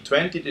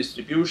 80-20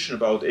 distribution.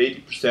 About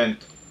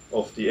 80%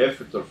 of the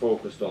efforts are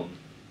focused on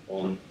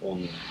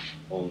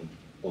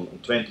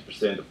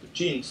 20% of the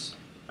genes,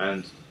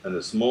 and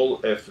a small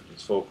effort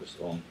is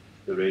focused on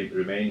the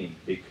remaining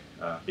big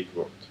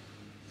world.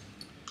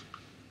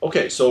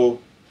 Okay, so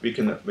we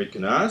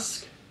can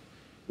ask,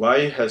 why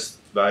is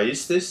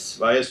this?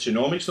 Why has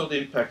genomics not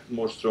impacted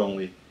more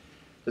strongly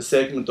the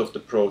segment of the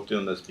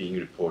proteome that's being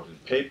reported in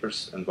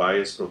papers, and why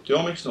has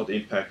proteomics not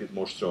impacted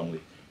more strongly,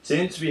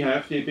 since we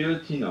have the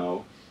ability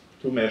now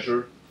to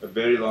measure a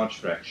very large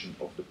fraction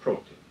of the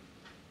protein?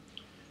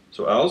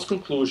 So Al's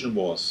conclusion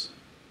was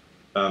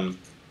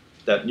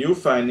that new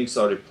findings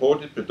are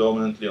reported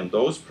predominantly on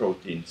those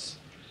proteins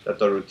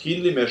that are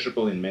routinely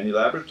measurable in many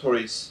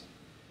laboratories,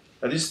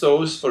 that is,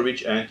 those for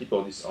which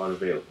antibodies are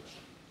available.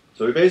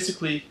 So we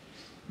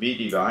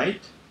divide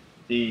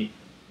the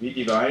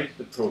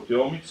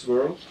proteomics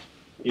world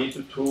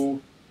into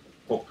two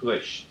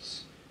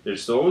populations.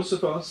 There's those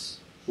of us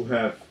who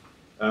have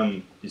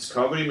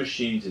discovery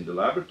machines in the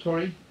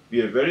laboratory.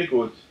 We are very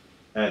good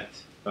at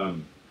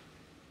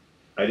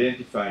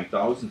identifying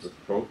thousands of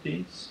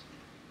proteins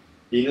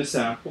in a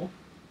sample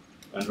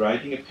and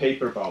writing a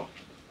paper about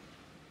it.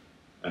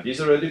 And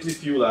these are relatively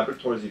few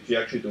laboratories. If you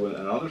actually do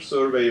another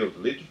survey of the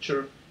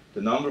literature,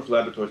 the number of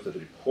laboratories that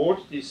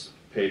report these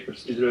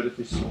papers is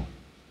relatively small,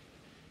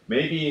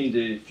 maybe in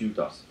the few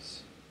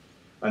dozens.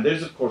 And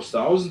there's of course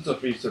thousands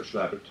of research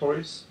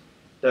laboratories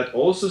that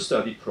also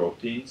study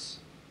proteins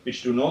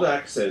which do not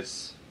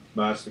access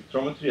mass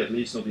spectrometry, at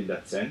least not in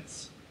that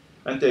sense,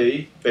 and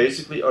they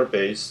basically are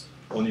based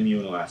on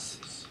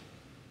immunoassays.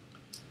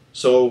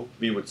 So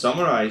we would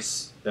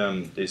summarize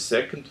this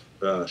second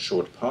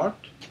short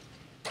part.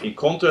 In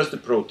contrast to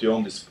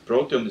proteome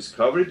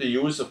discovery, the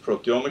use of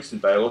proteomics in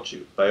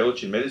biology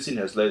and medicine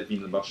has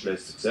been much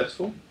less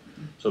successful.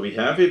 So we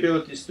have the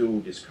abilities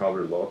to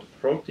discover a lot of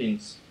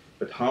proteins,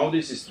 but how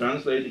this is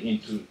translating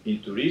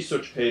into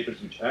research papers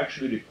which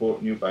actually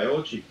report new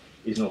biology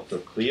is not so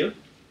clear.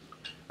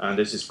 And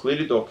this is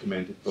clearly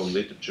documented from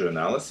literature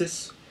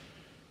analysis.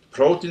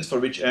 Proteins for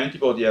which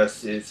antibody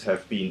assays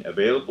have been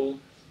available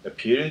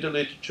appear in the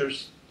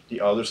literatures, the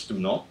others do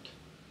not.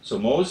 So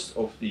most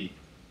of the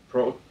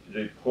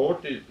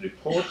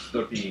reports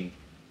that are being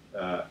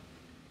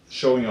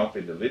showing up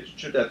in the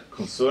literature that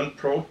concern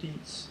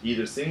proteins,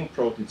 either single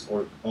proteins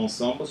or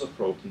ensembles of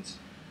proteins,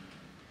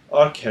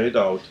 are carried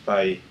out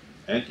by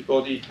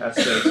antibody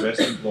assays,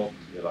 Western blot,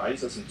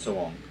 ELISAs, and so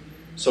on.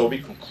 So we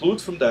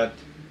conclude from that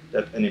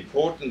an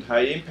important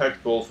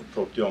high-impact goal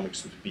for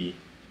proteomics would be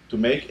to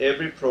make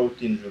every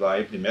protein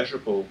reliably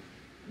measurable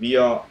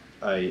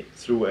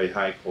through a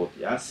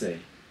high-quality assay,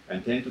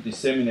 and then to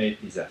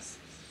disseminate these assays.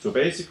 So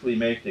basically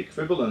make the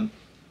equivalent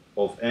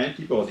of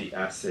antibody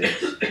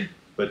assays,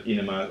 but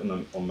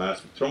on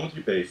mass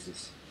spectrometry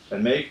basis,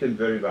 and make them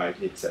very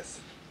widely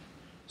accessible.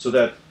 So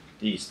that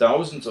these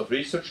thousands of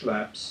research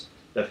labs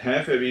that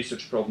have a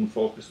research problem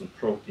focused on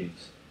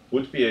proteins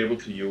would be able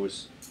to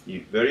use the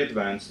very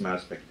advanced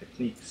mass spec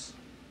techniques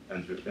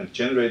and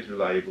generate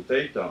reliable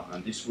data,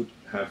 and this would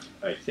have,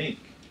 I think,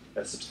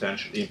 a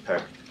substantial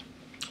impact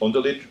on the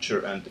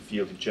literature and the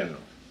field in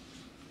general.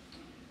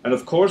 And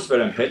of course,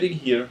 where I'm heading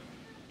here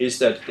is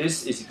that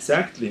this is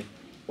exactly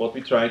what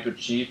we try to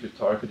achieve with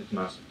targeted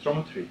mass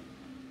spectrometry,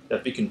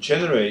 that we can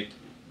generate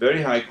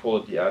very high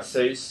quality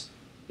assays,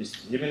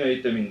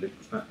 disseminate them in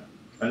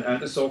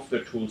and the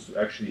software tools to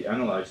actually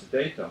analyze the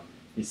data,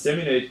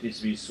 disseminate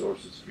these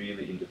resources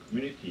freely in the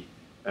community,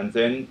 and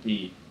then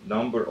the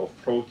number of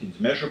proteins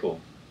measurable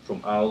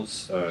from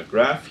Al's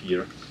graph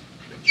here,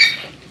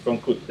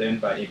 one could then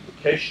by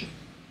implication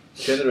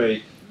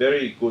generate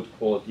very good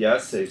quality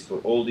assays for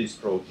all these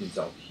proteins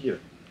out here.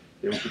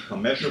 They will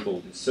become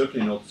measurable. It's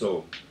certainly not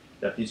so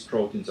that these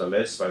proteins are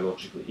less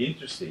biologically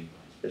interesting.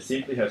 There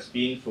simply has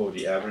been, for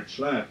the average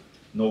lab,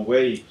 no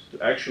way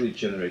to actually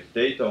generate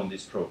data on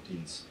these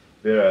proteins,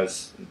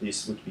 whereas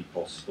this would be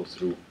possible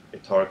through a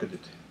targeted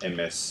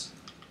MS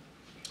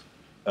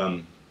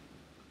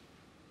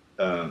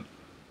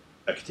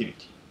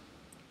activity.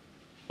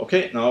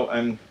 Okay, now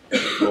I'm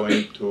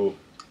going to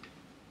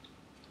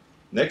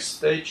next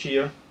stage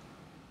here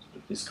to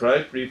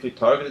describe briefly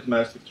targeted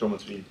mass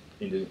spectrometry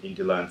in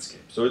the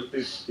landscape. So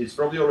it's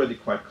probably already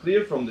quite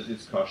clear from the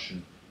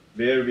discussion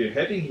where we're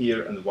heading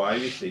here and why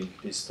we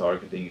think this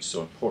targeting is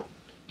so important.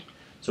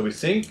 So we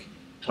think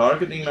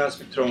targeting mass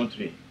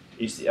spectrometry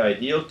is the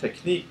ideal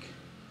technique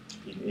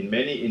in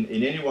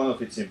any one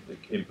of its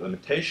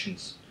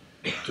implementations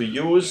to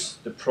use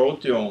the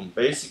proteome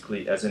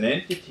basically as an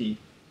entity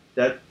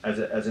that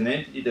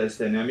is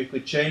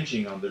dynamically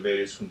changing under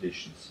various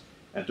conditions,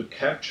 and to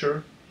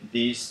capture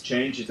these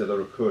changes that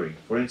are occurring.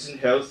 For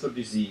instance, health or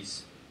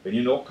disease, when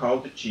you knock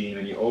out the gene,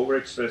 when you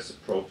overexpress a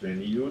protein,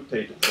 when you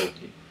mutate a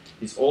protein,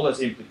 this all has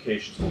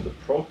implications for the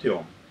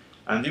proteome,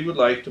 and we would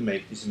like to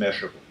make this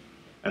measurable.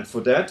 And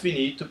for that we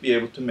need to be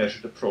able to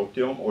measure the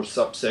proteome or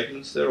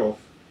subsegments thereof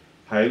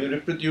highly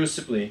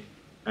reproducibly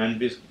and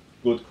with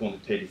good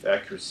quantitative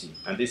accuracy.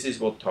 And this is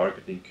what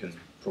targeting can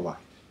provide.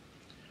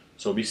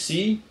 So we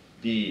see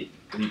the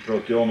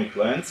proteomic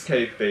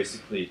landscape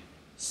basically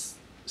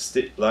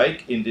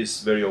like in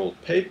this very old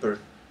paper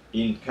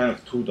in kind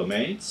of two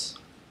domains.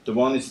 The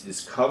one is the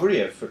discovery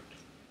effort,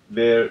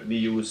 where we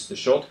use the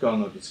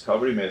shotgun or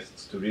discovery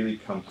methods to really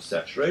come to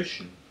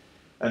saturation.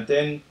 And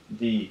then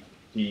the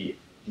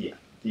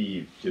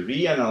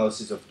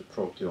reanalysis of the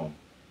proteome,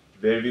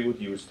 where we would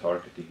use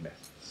targeting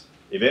methods.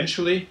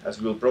 Eventually, as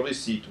we'll probably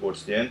see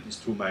towards the end, these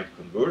two might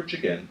converge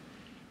again,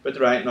 but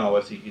right now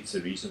I think it's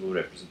a reasonable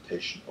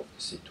representation of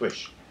the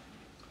situation.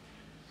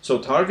 So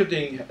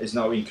targeting is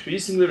now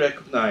increasingly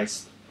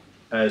recognized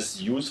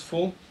as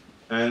useful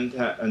and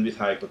with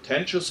high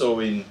potential. So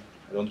in,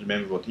 I don't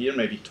remember what year,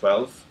 maybe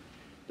 12,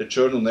 the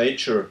journal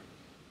Nature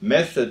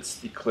Methods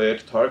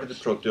declared targeted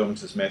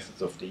proteomics as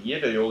methods of the year.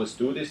 They always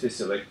do this. They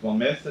select one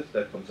method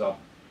that comes up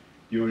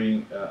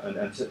during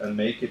and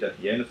make it at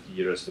the end of the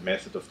year as the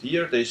method of the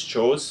year. They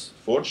chose,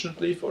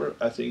 fortunately for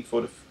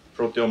the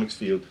proteomics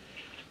field,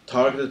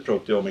 targeted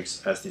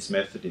proteomics as this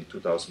method in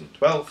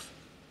 2012.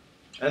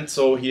 And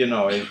so here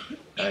now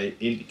I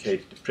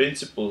indicate the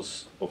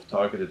principles of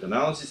targeted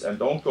analysis and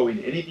don't go in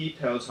any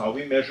details how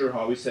we measure,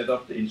 how we set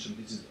up the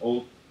instrument. This is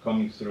all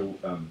coming through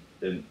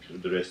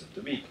the rest of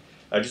the week.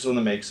 I just want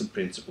to make some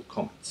principal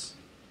comments.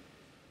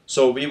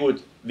 So we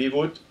would,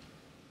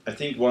 I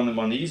think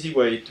one easy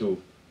way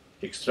to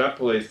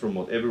extrapolate from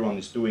what everyone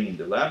is doing in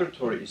the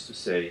laboratory is to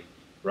say,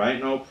 right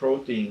now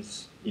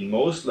proteins in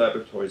most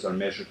laboratories are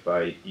measured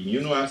by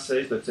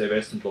immunoassays, let's say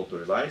Western blot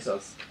or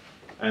ELISAs.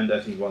 And I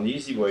think one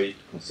easy way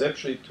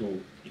conceptually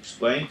to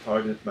explain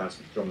targeted mass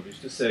spectrometry is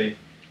to say,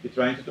 we're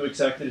trying to do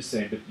exactly the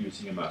same but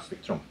using a mass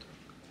spectrometer.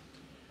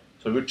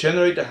 So we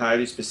generate a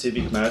highly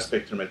specific mass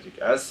spectrometric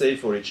assay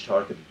for each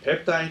targeted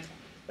peptide,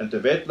 and the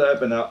wet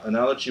lab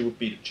analogy would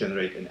be to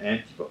generate an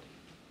antibody.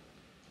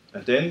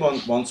 And then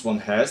once one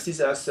has this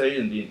assay,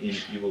 and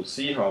you will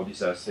see how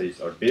these assays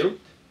are built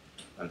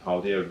and how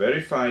they are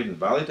verified and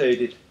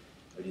validated,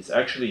 it is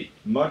actually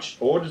much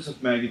orders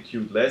of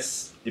magnitude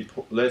less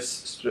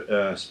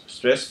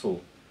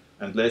stressful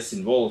and less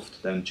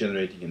involved than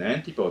generating an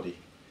antibody.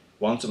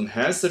 Once one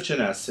has such an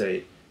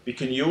assay, we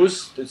can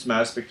use this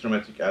mass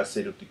spectrometric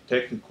assay to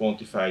detect and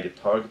quantify the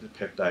targeted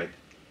peptide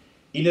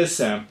in a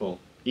sample,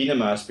 in a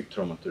mass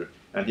spectrometer,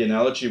 and the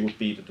analogy would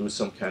be to do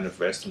some kind of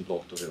Western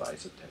blot or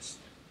ELISA test.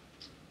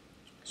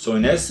 So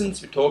in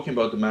essence, we're talking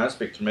about the mass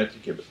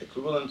spectrometric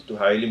equivalent to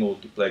highly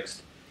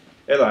multiplexed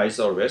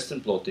ELISA or Western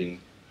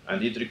blotting,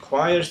 and it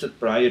requires that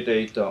prior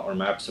data or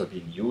maps are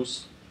being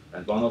used.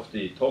 And one of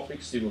the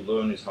topics you will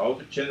learn is how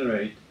to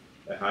generate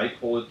a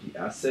high-quality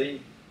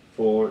assay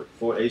for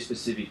a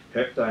specific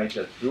peptide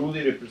that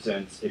truly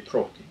represents a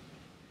protein.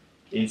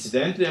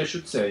 Incidentally, I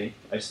should say,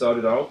 I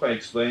started out by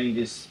explaining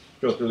this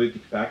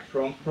proteolytic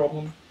background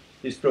problem.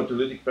 This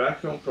proteolytic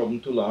background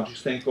problem to a large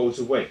extent goes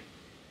away,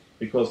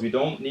 because we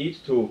don't need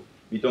to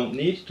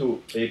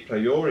a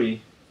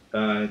priori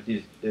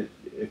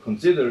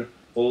consider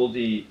all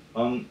the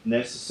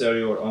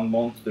unnecessary or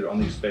unwanted or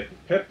unexpected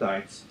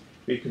peptides.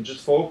 We can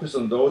just focus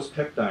on those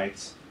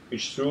peptides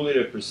which truly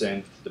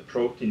represent the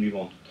protein we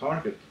want to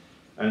target.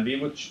 And we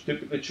would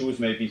typically choose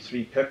maybe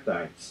 3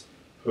 peptides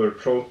per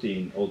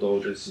protein, although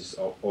this is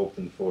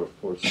open for,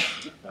 of course,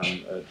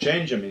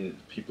 change. I mean,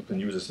 people can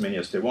use as many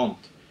as they want.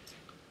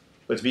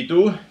 But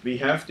we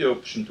have the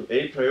option to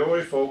a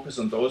priori focus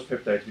on those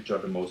peptides which are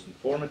the most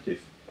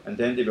informative, and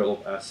then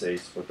develop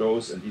assays for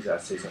those, and these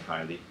assays are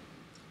highly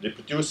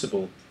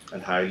reproducible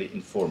and highly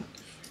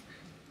informative.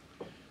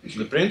 So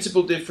the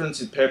principal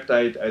difference in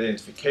peptide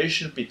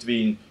identification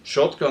between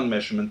shotgun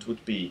measurement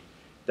would be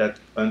that,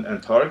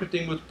 and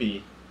targeting would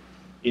be,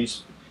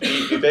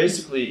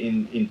 basically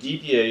in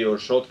DDA or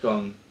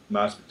shotgun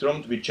mass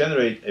spectrometry, we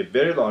generate a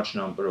very large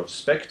number of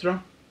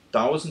spectra,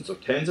 thousands or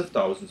tens of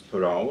thousands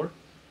per hour,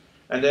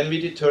 and then we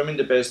determine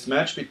the best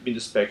match between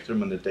the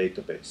spectrum and the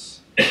database.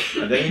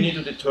 And then we need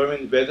to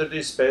determine whether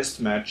this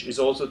best match is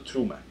also a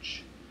true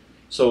match.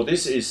 So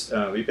this is,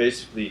 we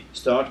basically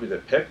start with a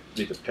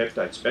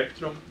peptide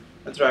spectrum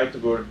and try to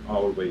work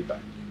our way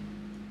back.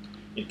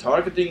 In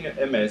targeting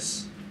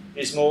MS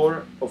is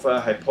more of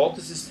a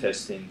hypothesis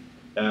testing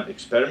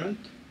experiment.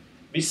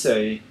 We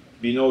say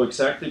we know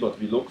exactly what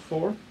we look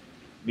for.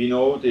 We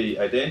know the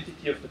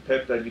identity of the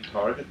peptide we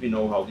target. We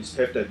know how this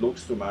peptide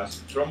looks to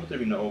mass spectrometer.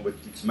 We know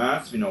its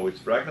mass. We know its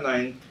fragment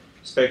ion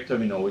spectra.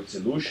 We know its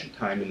elution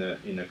time in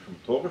a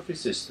chromatography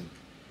system.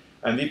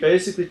 And we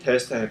basically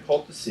test the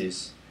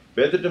hypothesis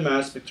whether the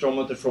mass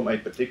spectrometer from a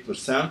particular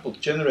sample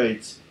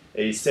generates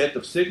a set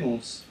of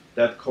signals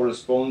that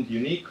correspond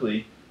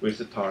uniquely with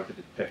the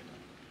targeted peptide.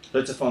 So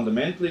it's a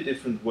fundamentally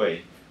different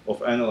way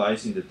of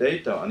analyzing the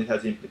data, and it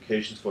has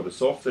implications for the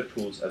software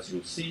tools, as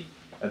you'll see,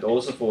 and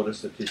also for the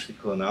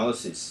statistical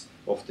analysis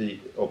of the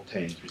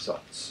obtained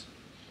results.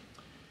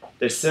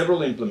 There's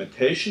several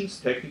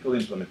implementations, technical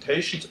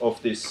implementations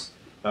of this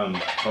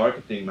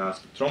targeting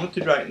mass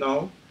spectrometry right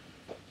now.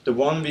 The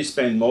one we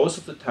spend most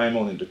of the time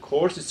on in the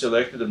course is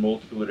selected and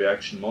multiple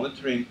reaction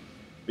monitoring,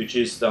 which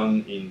is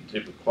done in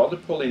triple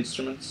quadrupole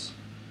instruments.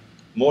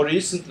 More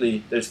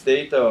recently, there's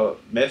data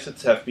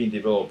methods have been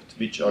developed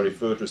which are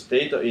referred to as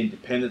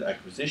data-independent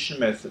acquisition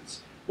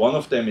methods. One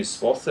of them is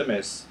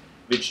SWOT-MS,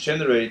 which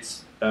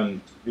generates,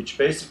 which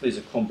basically is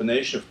a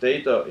combination of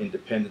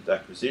data-independent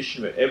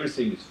acquisition where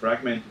everything is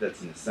fragmented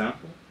that's in a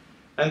sample,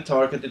 and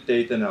targeted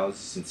data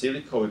analysis in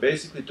silico. We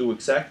basically do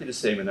exactly the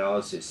same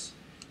analysis,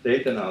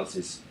 data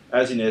analysis,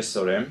 as in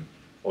SRM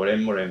or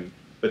MRM,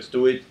 but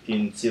do it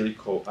in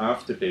silico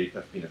after data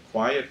have been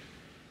acquired.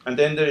 And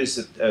then there is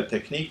a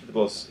technique that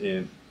was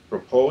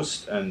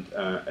proposed and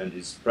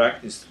is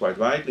practiced quite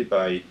widely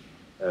by,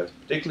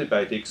 particularly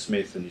by Dick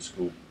Smith and his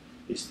group,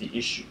 is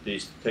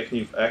this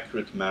technique of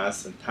accurate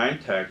mass and time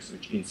tags,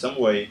 which in some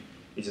way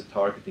is a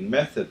targeting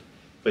method,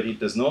 but it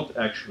does not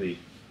actually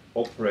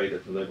operate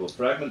at the level of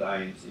fragment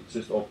ions, it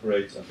just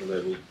operates at the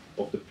level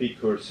of the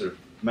precursor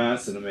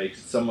mass, and it makes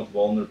it somewhat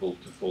vulnerable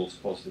to false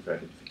positive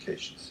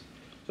identifications.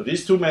 So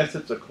these two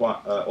methods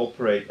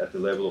operate at the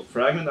level of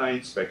fragment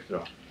ion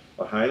spectra,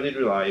 are highly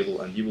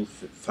reliable, and you will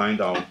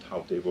find out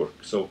how they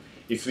work. So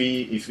if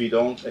I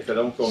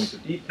don't go into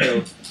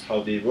detail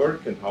how they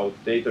work and how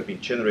data have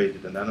been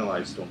generated and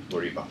analyzed, don't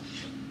worry about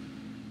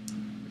it.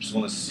 I just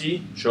want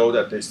to show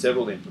that there's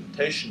several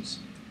implementations,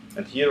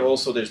 and here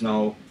also there's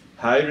now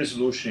high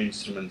resolution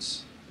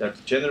instruments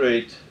that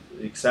generate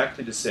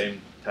exactly the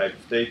same type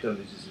of data, and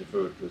this is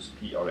referred to as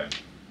PRM.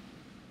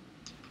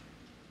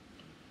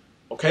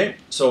 Okay,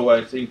 so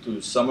I think to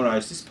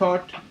summarize this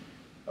part,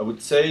 I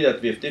would say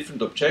that we have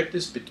different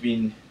objectives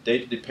between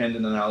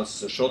data-dependent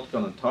analysis of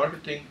shotgun and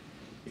targeting.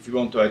 If you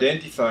want to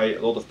identify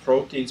a lot of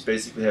proteins,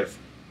 basically have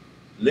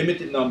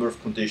limited number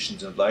of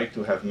conditions and like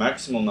to have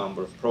maximal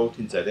number of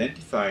proteins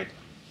identified,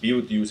 we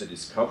would use a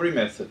discovery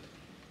method.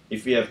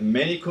 If we have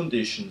many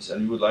conditions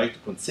and we would like to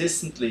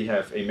consistently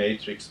have a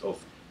matrix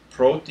of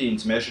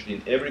proteins measured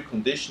in every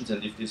condition,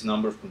 and if this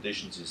number of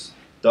conditions is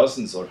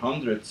dozens or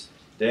hundreds,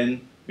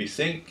 then we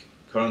think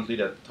currently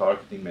that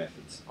targeting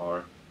methods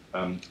are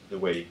the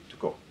way to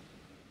go.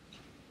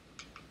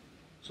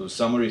 So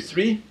summary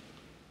 3,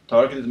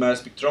 targeted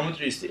mass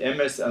spectrometry is the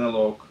MS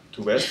analog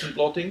to Western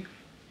blotting,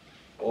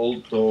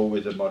 although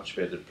with a much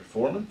better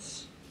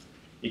performance.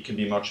 It can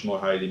be much more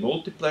highly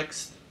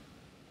multiplexed.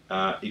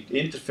 It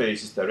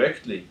interfaces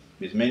directly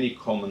with many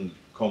common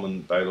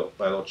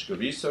biological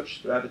research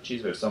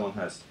strategies where someone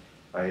has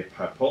a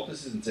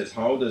hypothesis and says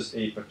how does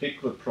a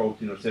particular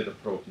protein or set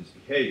of proteins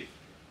behave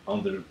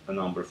under a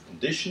number of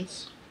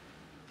conditions.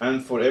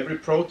 And for every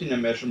protein, a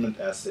measurement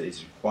assay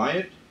is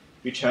required,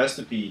 which has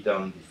to be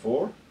done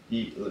before.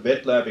 The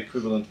wet lab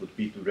equivalent would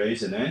be to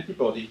raise an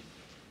antibody.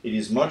 It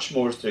is much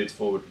more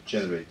straightforward to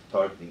generate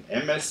targeting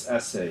MS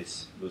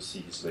assays. We'll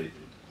see this later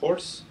in the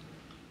course.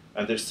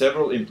 And there's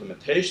several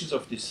implementations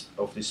of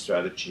this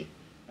strategy,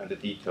 and the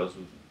details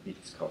will be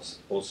discussed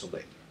also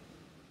later.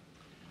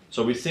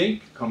 So we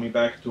think, coming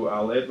back to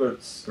Al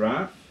Edwards'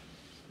 graph,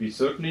 we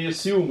certainly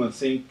assume and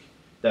think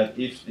that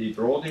if the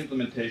broad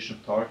implementation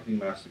of targeting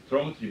mass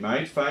spectrometry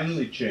might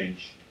finally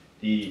change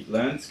the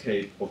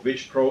landscape of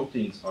which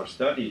proteins are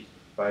studied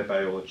by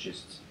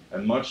biologists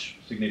and much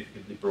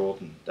significantly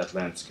broaden that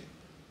landscape.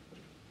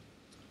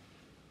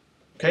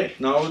 Okay,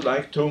 now I would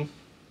like to,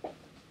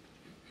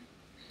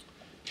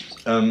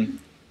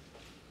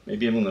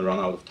 maybe I'm going to run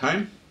out of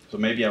time, so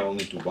maybe I'll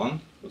only do one,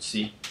 we'll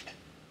see.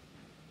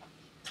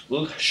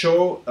 We'll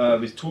show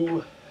with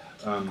two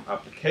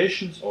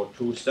applications or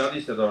two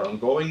studies that are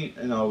ongoing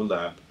in our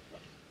lab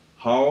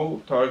how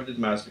targeted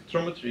mass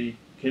spectrometry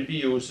can be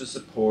used to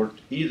support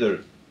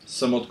either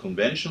somewhat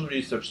conventional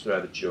research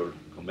strategy or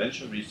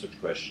conventional research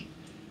question,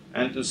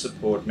 and to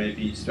support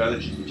maybe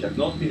strategies which have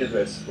not been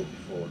addressable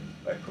before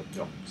by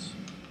proteomics.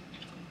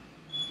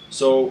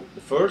 So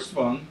the first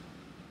one,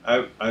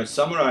 I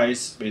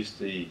summarize with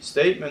the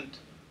statement,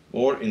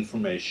 more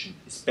information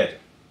is better.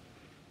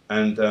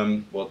 And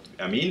what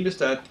I mean with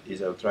that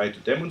is I'll try to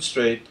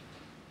demonstrate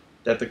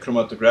that the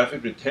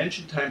chromatographic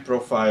retention time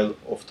profile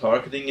of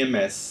targeting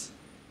MS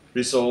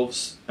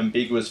resolves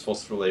ambiguous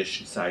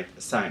phosphorylation site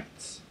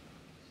assignments.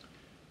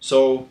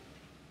 So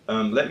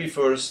let me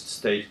first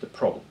state the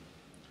problem.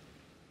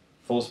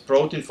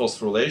 Protein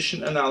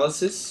phosphorylation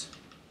analysis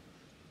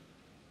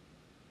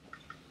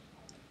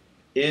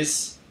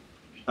is,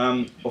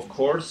 of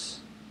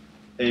course,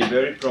 a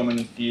very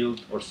prominent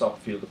field or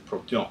subfield of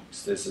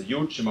proteomics. There's a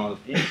huge amount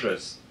of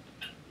interest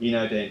in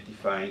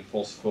identifying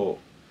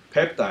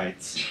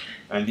phosphopeptides,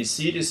 and we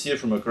see this here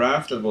from a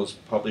graph that was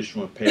published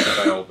from a paper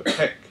by Albert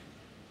Peck,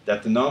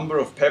 that the number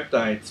of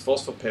peptides,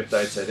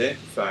 phosphopeptides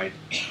identified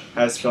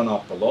has gone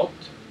up a lot.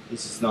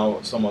 This is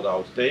now somewhat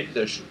outdated.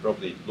 I should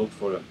probably look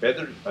for a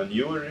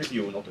newer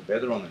review, not a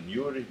better one, a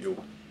newer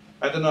review.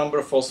 And the number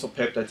of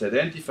phosphopeptides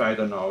identified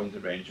are now in the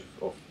range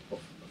of a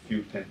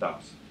few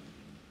 10,000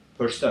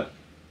 per study.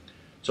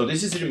 So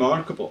this is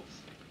remarkable,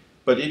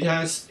 but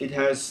there's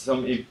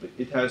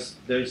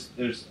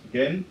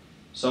again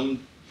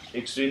some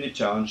extremely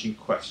challenging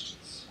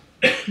questions.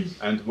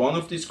 And one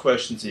of these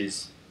questions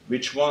is,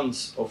 which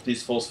ones of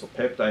these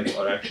phosphopeptides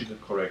are actually the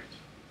correct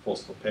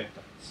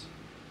phosphopeptides?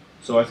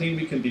 So I think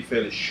we can be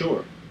fairly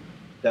sure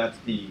that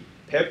the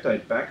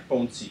peptide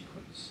backbone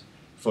sequence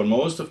for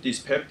most of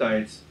these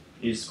peptides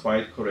is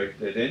quite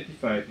correctly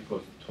identified,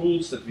 because the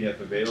tools that we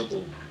have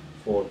available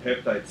for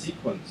peptide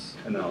sequence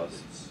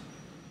analysis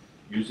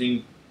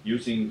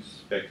using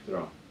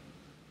spectra,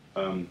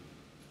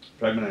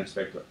 fragment ion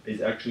spectra,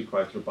 is actually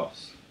quite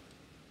robust.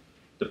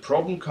 The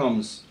problem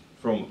comes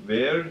from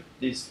where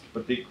this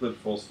particular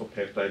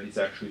phosphopeptide is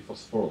actually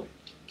phosphorylated.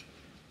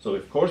 So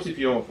of course, if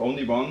you have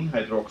only one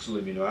hydroxyl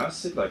amino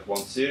acid, like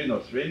one serine or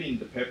threonine,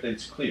 the peptide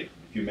is clear.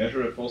 If you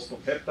measure a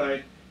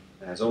phosphopeptide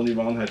that has only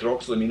one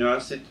hydroxyl amino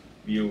acid,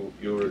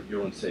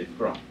 you're on safe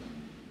ground.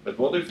 But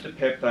what if the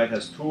peptide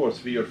has 2 or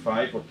 3 or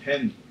 5 or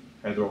 10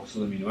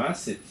 hydroxyl amino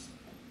acids?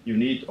 You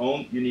need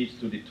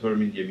to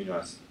determine the amino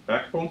acid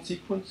backbone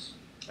sequence,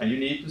 and you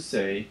need to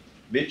say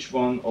which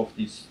one of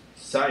these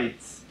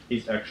sites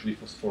is actually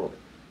phosphorylated.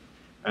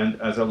 And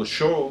as I will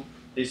show,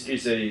 this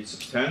is a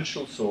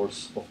substantial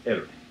source of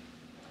error.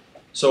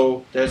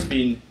 So there's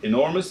been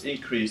enormous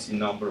increase in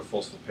number of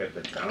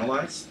phosphopeptides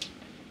analyzed.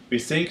 We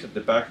think that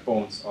the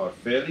backbones are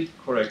fairly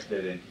correctly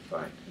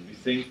identified, and we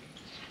think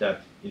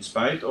that in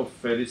spite of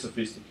fairly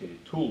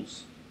sophisticated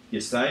tools, the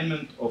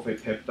assignment of a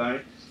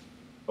peptide,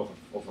 of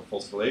a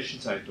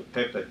phosphorylation site to a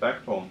peptide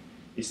backbone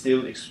is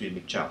still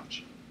extremely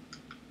challenging.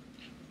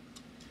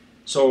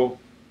 So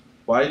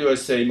why do I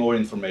say more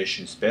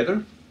information is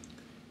better?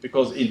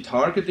 Because in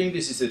targeting,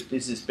 this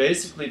is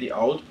basically the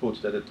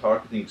output that a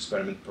targeting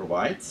experiment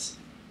provides.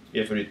 We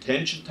have a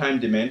retention time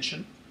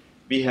dimension,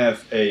 we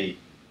have a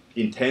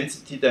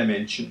intensity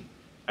dimension,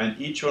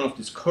 and each one of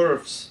these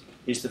curves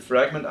is the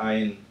fragment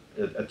ion,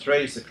 a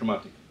trace, a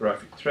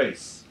chromatographic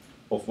trace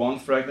of one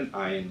fragment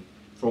ion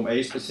from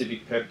a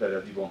specific peptide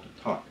that we want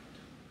to target.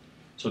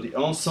 So the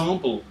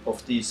ensemble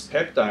of these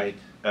peptide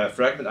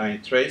fragment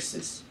ion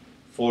traces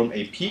form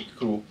a peak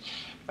group,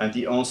 and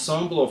the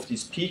ensemble of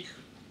these peak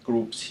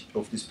groups,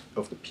 of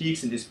the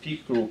peaks in this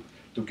peak group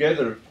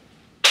together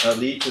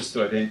leads us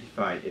to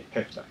identify a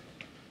peptide.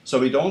 So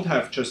we don't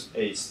have just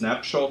a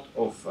snapshot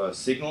of a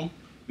signal,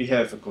 we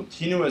have a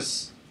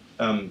continuous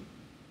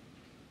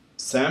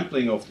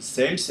sampling of the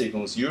same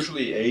signals,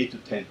 usually 8 to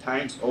 10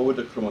 times over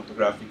the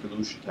chromatographic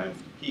elution time of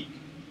the peak.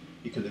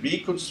 We can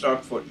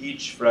reconstruct for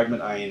each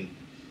fragment ion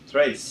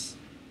trace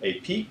a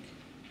peak,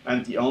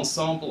 and the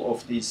ensemble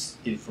of this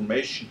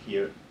information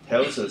here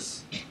tells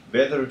us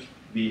whether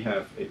we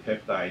have a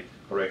peptide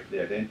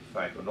correctly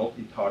identified or not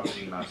in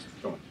targeting mass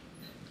spectrometry.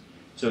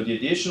 So the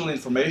additional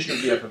information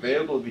that we have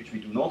available, which we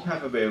do not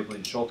have available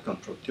in shotgun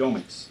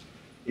proteomics,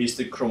 is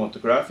the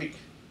chromatographic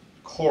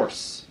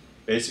course,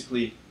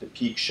 basically the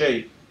peak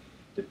shape,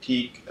 the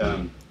peak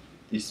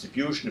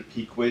distribution, the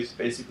peak width,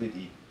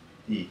 basically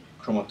the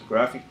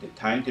chromatographic, the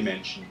time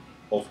dimension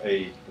of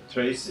the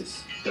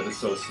traces that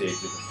associate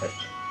with a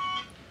peptide.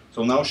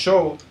 So now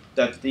show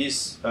that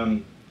these,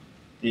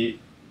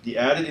 the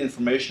added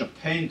information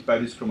obtained by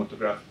this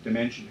chromatographic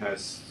dimension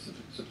has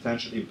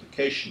substantial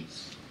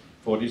implications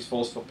for this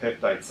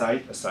phosphopeptide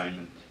site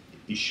assignment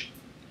issue.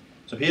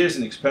 So here is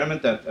an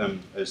experiment that a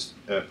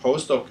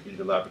postdoc in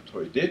the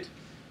laboratory did.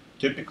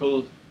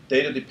 Typical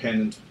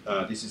data-dependent,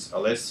 this is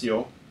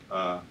Alessio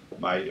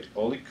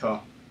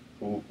Maiolica,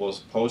 who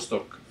was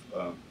postdoc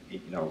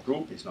in our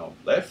group, he's now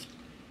left.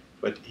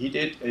 But he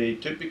did a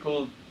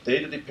typical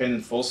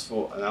data-dependent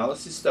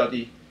phosphoanalysis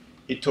study.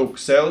 He took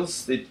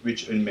cells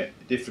which in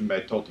different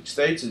mitotic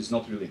states, it's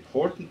not really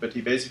important, but he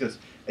basically has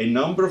a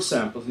number of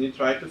samples and he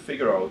tried to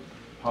figure out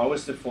how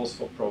is the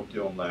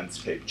phosphoproteome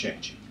landscape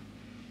changing.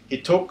 he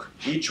took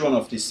each one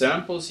of these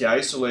samples, he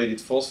isolated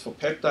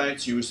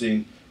phosphopeptides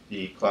using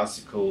the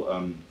classical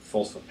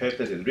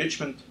phosphopeptide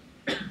enrichment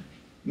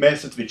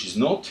method, which is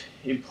not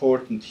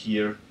important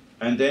here,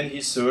 and then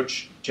he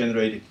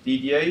generated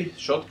DDA,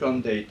 shotgun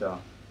data.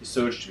 He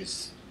searched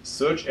with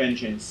search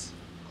engines,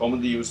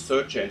 commonly used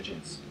search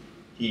engines.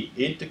 He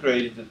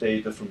integrated the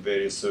data from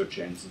various search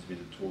engines with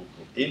a tool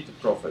called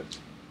Prof,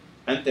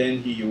 and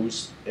then he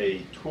used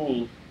a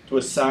tool to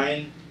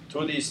assign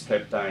to these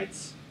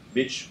peptides,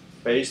 which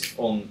based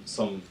on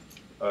some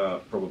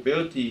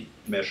probability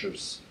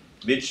measures,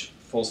 which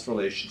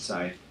phosphorylation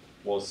site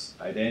was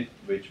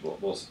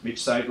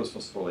which site was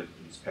phosphorylated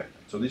to this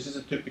peptide. So this is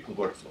a typical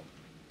workflow.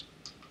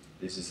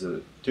 This is a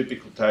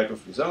typical type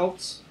of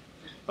results.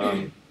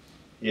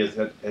 He has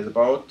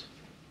about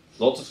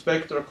lots of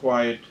spectra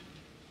acquired,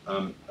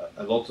 and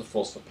lots of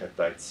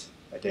phosphopeptides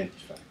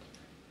identified.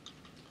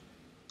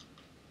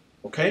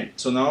 Okay,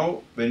 so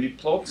now when we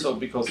plot, so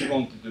because he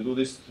wanted to do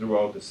this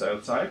throughout the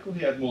cell cycle, he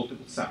had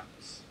multiple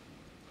samples.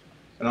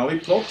 And now we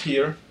plot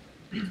here,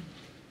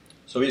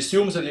 so he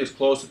assumes that he has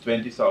close to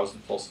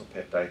 20,000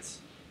 phosphopeptides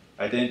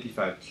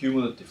identified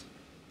cumulatively.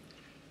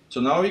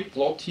 So now we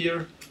plot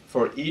here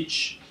for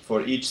each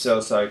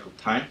cell cycle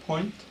time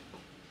point,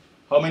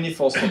 how many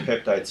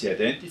phosphopeptides he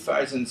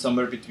identifies, and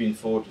somewhere between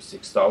 4,000 to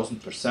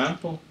 6,000 per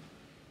sample.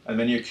 And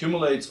when he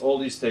accumulates all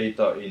this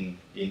data in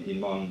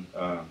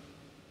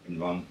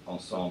one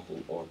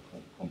ensemble or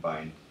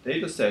combined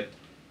data set,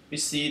 we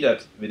see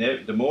that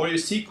the more you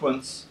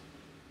sequence,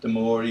 the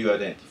more you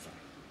identify.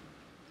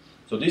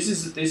 So this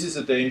is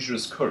a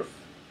dangerous curve,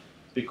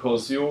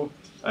 because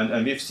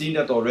and we've seen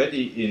that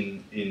already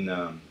in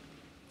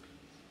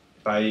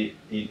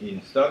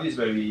studies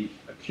where we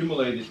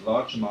accumulated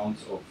large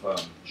amounts of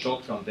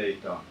shotgun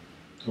data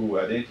to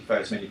identify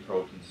as many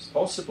proteins as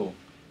possible.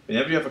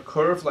 Whenever you have a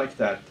curve like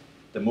that,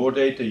 the more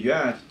data you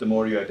add, the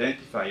more you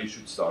identify, you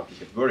should start to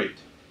get worried.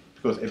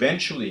 Because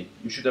eventually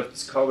you should have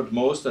discovered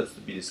most that's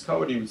to be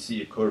discovered. You will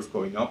see a curve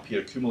going up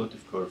here, a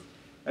cumulative curve,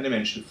 and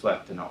eventually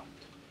flatten out.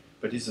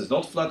 But this is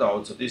not flat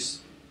out, so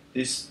this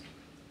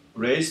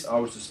raised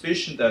our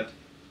suspicion that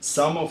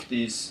some of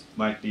these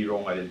might be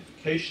wrong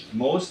identifications,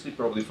 mostly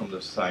probably from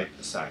the site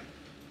assignment.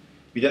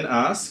 We then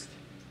asked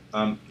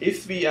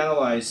if we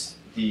analyze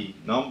the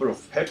number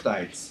of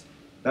peptides,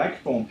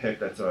 backbone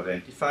peptides are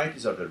identified,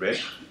 these are the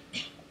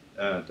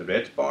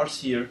red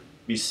bars here.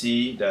 We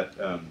see that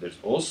there's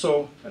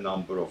also a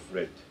number of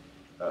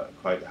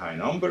quite a high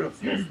number of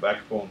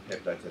backbone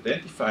peptides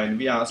identified, and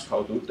we ask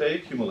how do they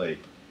accumulate.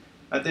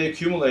 And they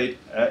accumulate,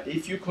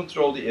 if you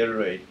control the error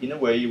rate in a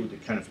way you would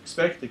kind of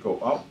expect, they go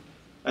up,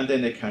 and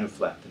then they kind of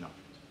flatten out.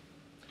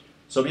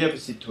 So we have a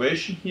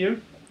situation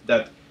here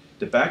that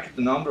the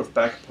number of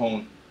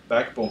backbone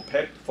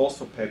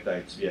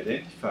phosphopeptides we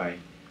identify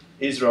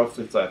is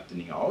roughly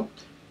flattening out.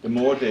 The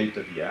more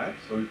data we add,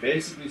 so we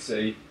basically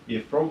say we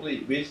have probably,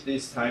 with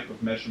this type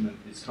of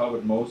measurement,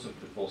 discovered most of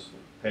the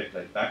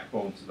phosphopeptide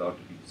backbones that are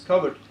to be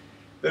discovered,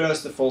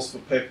 whereas the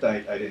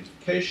phosphopeptide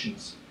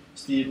identifications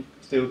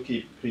still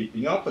keep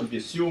creeping up, and we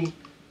assume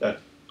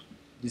that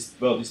this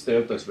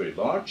delta is very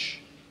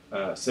large,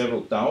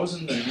 several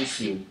thousand, and we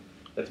assume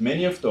that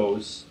many of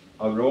those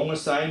are wrong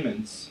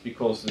assignments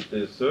because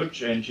the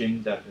search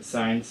engine that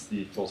assigns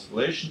the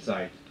phosphorylation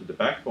site to the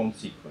backbone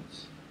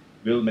sequence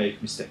will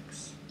make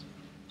mistakes.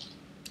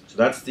 So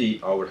that's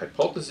our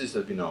hypothesis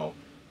that we now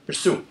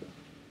pursue.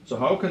 So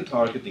how can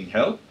targeting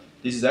help?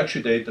 This is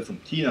actually data from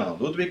Tina and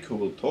Ludwig, who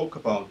will talk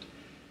about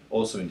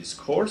also in this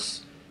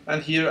course.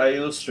 And here I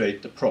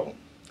illustrate the problem.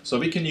 So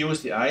we can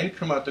use the ion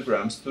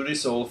chromatograms to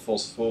resolve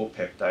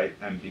phosphopeptide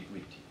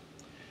ambiguity.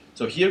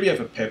 So here we have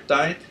a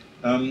peptide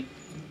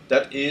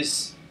that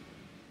is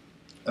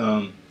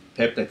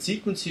peptide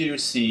sequence. Here you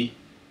see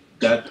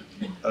that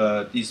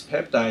these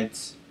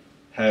peptides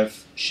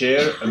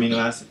share amino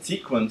acid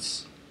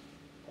sequence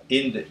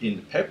in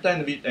the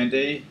peptide, and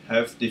they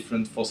have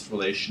different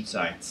phosphorylation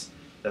sites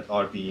that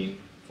are being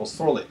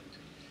phosphorylated.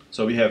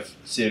 So we have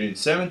serine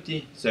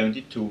 70,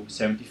 72,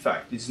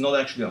 75. This is not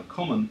actually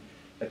uncommon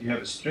that you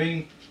have a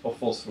string of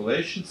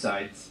phosphorylation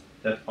sites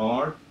that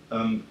are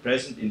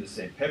present in the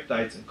same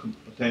peptides and could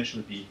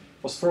potentially be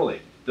phosphorylated.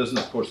 It doesn't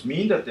of course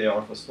mean that they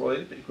are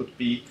phosphorylated, but it could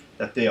be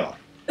that they are.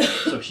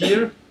 So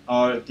here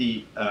are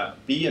the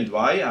B and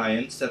Y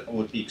ions that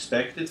would be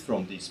expected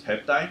from these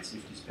peptides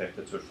if these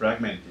peptides were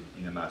fragmented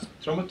in a mass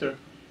spectrometer.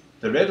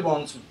 The red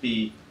ones would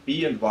be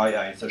B and Y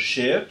ions are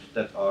shared,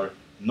 that are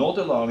not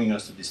allowing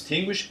us to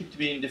distinguish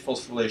between the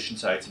phosphorylation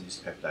sites in this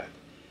peptide.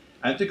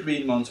 And the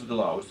green ones would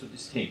allow us to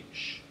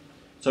distinguish.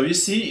 So you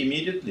see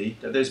immediately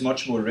that there's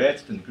much more red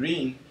than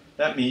green.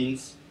 That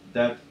means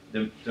that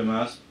it's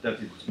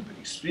an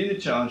extremely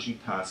challenging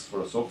task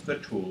for a software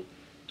tool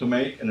to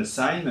make an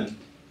assignment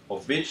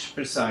of which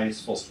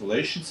precise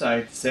phosphorylation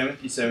site,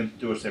 70,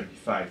 72, or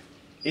 75,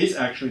 is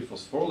actually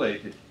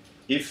phosphorylated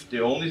if the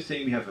only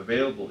thing we have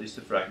available is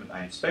the fragment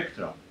ion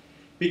spectra,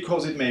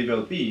 because it may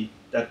well be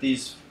that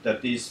these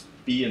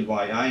B and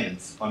Y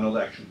ions are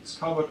not actually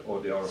discovered,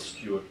 or they are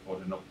obscured, or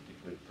they're not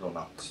particularly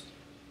pronounced.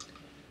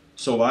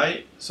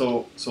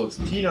 So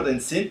Tina then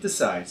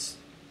synthesized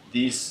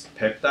these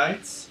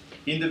peptides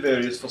in the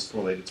various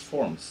phosphorylated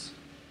forms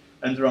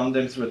and run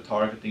them through a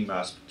targeting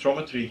mass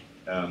spectrometry,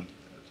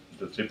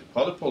 the triple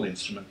quadrupole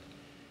instrument.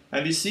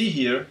 And we see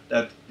here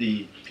that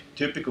the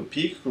typical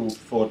peak group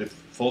for the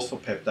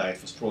phosphopeptide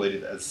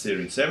phosphorylated at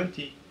serine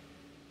 70,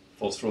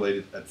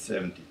 phosphorylated at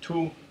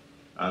 72,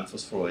 and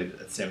phosphorylated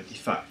at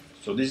 75.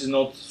 So this is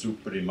not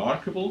super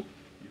remarkable.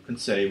 You can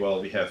say, well,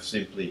 we have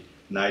simply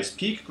nice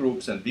peak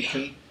groups, and we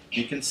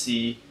can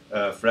see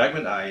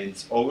fragment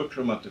ions over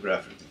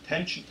chromatographic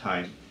retention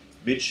time,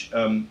 which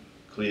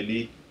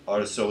clearly are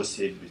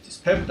associated with this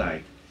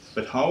peptide.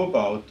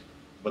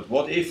 But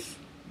what if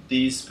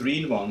these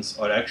green ones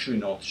are actually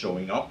not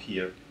showing up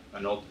here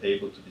and not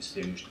able to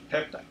distinguish the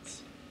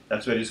peptides?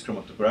 That's where this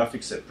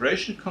chromatographic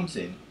separation comes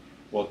in.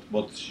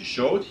 What she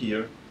showed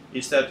here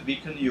is that we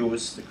can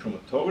use the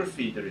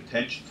chromatography, the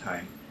retention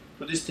time,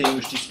 to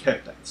distinguish these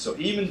peptides. So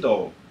even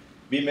though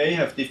we may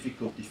have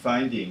difficulty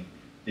finding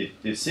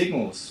the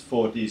signals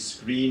for these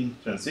green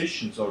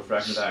transitions or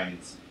fragment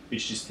ions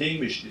which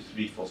distinguish the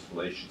three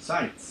phosphorylation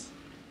sites,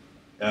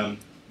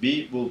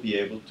 we will be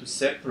able to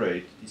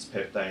separate these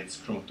peptides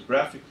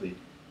chromatographically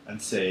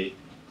and say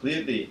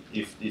clearly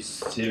if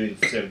this serine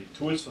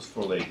 72 is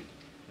phosphorylated,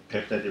 the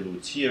peptide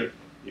elutes here.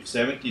 If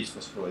 70 is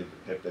phosphorylated,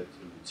 the peptide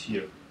elutes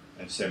here.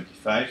 And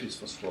 75 is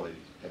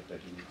phosphorylated, the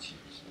peptide elutes here.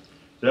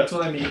 So that's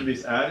what I mean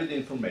with added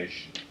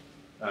information,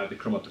 the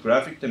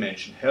chromatographic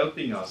dimension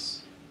helping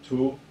us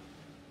to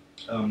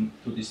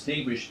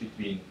distinguish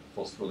between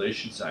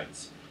phosphorylation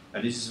sites.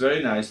 And this is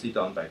very nicely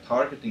done by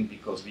targeting,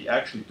 because we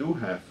actually do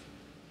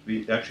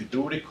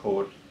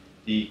record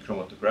the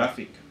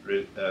chromatographic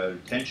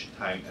retention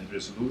time and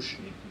resolution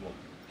into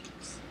multiple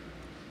peaks.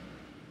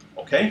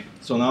 Okay,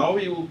 so now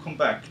we will come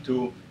back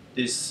to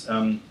this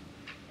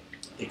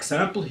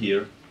example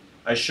here.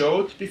 I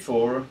showed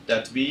before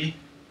that we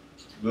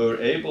were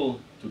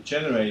able to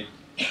generate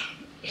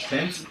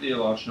ostensibly a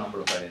large number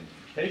of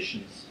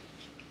identifications,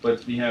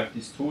 but we have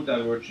these two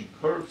diverging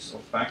curves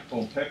of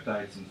backbone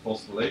peptides in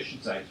phosphorylation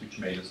sites which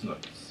made us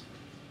nervous.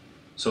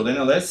 So then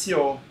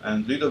Alessio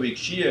and Ludovic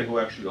Gier, who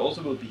actually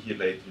also will be here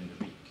later in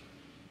the week,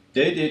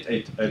 they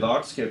did a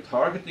large-scale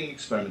targeting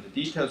experiment.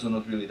 The details are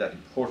not really that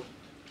important,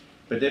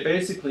 but they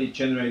basically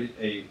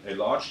generated a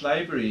large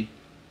library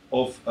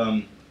of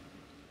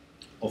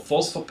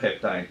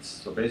phosphopeptides,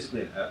 so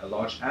basically a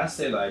large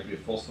assay library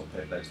of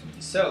phosphopeptides from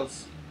these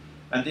cells,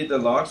 and did a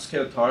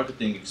large-scale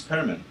targeting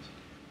experiment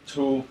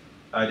to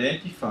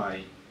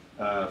identify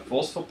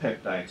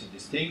phosphopeptides and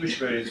distinguish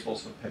various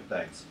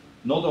phosphopeptides,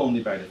 not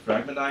only by the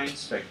fragment ion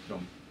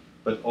spectrum,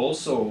 but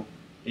also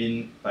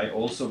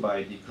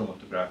by the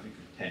chromatographic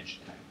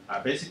retention time.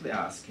 I'm basically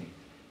asking,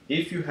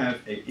 if we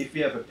have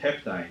a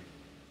peptide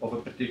of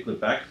a particular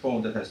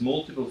backbone that has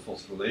multiple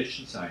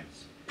phosphorylation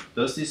sites,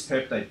 does this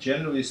peptide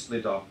generally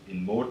split up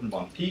in more than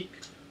one peak,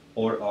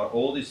 or are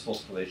all these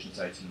phosphorylation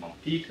sites in one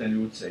peak? Then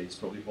you would say it's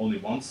probably only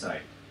one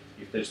site.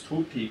 If there's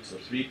 2 peaks or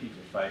 3 peaks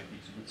or 5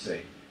 peaks, you would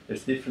say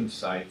there's different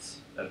sites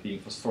that are being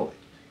phosphorylated.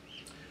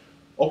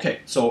 Okay,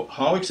 so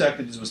how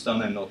exactly this was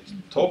done I'm not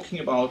talking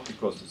about,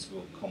 because this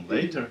will come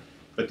later,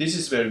 but this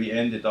is where we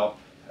ended up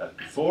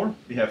before.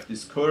 We have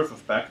this curve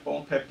of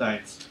backbone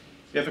peptides.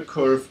 We have a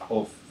curve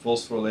of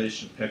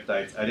phosphorylation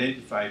peptides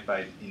identified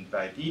by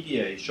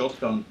DDA,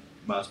 shotgun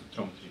mass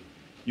spectrometry,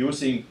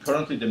 using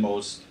currently the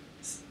most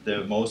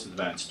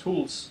advanced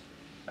tools.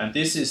 And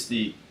this is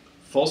the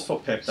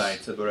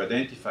phosphopeptides that were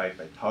identified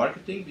by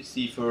targeting. We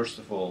see first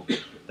of all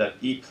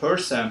that per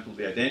sample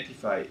we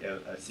identify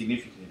a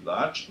significantly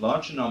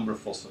larger number of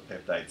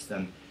phosphopeptides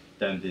than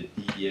the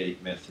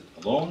DDA method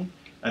alone.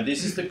 And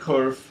this is the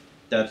curve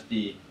that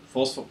the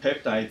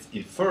phosphopeptides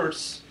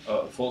infers.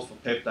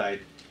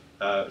 Phosphopeptide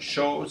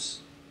shows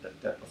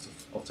that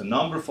of the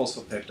number of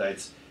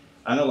phosphopeptides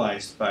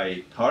analyzed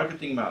by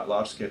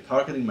large-scale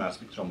targeting mass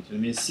spectrometry.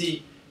 And we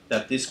see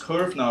that this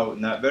curve now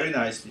very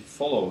nicely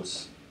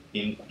follows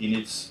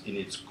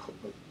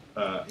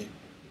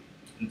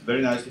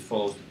very nicely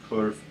follows the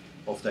curve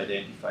of the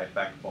identified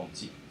backbone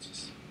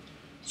sequences.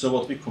 So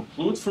what we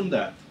conclude from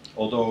that,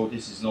 although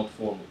this is not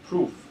formal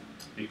proof,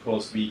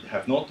 because we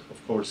have not,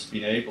 of course,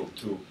 been able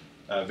to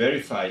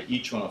verify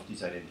each one of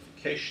these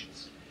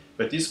identifications,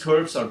 but these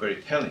curves are very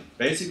telling.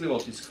 Basically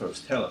what these curves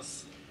tell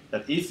us,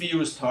 that if we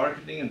use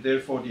targeting and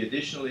therefore the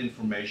additional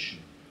information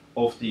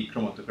of the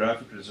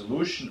chromatographic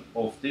resolution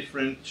of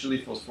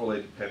differentially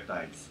phosphorylated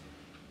peptides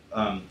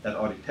that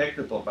are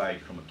detectable by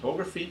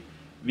chromatography,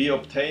 we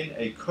obtain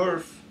a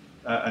curve,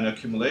 an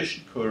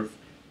accumulation curve,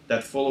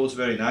 that follows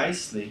very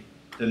nicely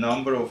the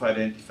number of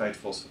identified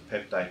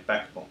phosphopeptide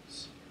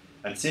backbones.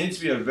 And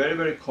since we are very,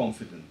 very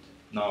confident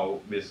now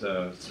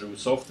through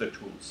software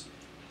tools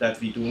that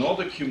we do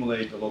not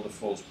accumulate a lot of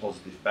false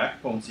positive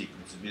backbone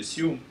sequences, we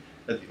assume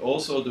that we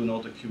also do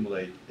not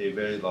accumulate a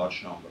very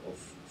large number of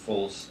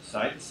false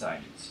site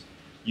assignments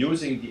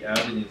using the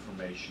added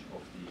information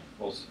of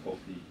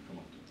the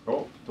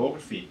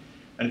chromatography.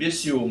 And we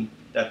assume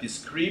that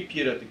this creep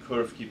here that the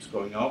curve keeps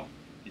going up,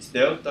 this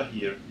delta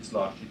here, is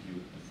largely due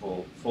to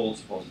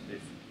false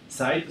positive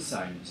site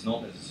assignments,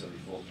 not necessarily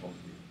false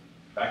positive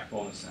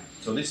backbone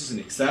assignments. So this is an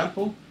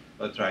example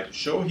I try to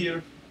show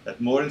here, that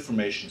more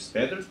information is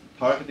better.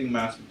 Targeting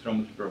mass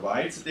spectrometry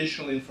provides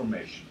additional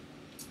information,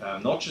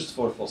 not just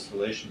for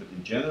phosphorylation, but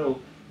in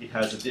general, it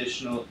has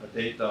additional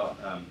data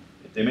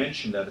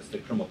dimension, that is the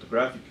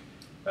chromatographic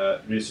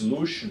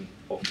resolution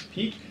of the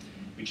peak,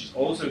 which is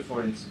also,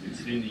 for instance,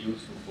 extremely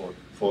useful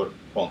for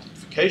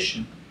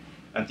quantification.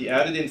 And the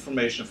added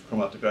information of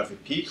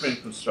chromatographic peak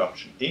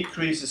reconstruction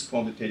increases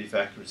quantitative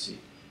accuracy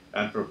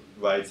and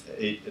provides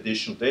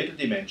additional data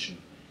dimension,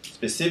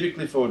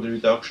 specifically for the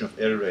reduction of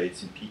error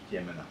rates in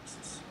PTM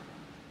analysis.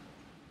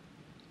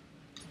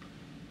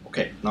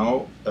 Okay,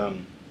 now,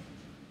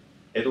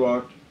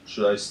 Edward,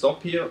 should I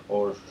stop here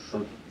or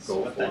should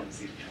go for?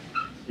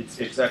 It's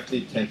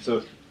exactly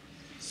 10:30.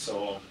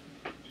 So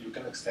you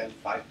can extend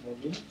 5 more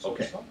minutes.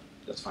 Okay,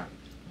 that's fine.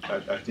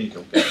 I think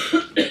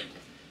okay.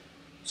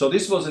 So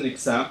this was an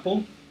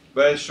example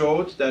where I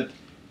showed that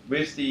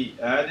with the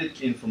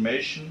added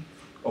information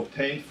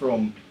obtained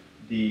from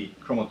the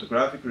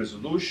chromatographic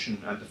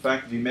resolution and the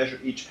fact that we measure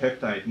each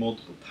peptide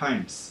multiple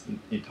times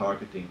in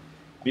targeting,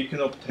 we can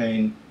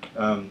obtain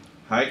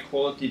high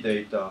quality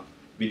data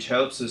which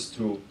helps us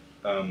to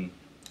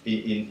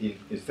in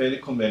fairly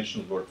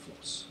conventional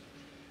workflows.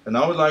 And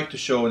I would like to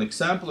show an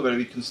example where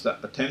we can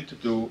attempt to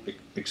do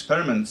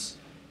experiments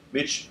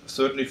which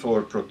certainly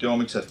for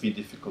proteomics have been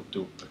difficult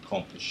to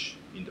accomplish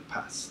in the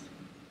past.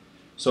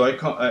 So I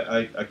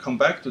come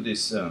back to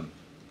this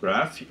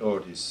graph or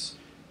this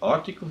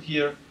article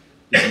here.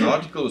 This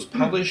article was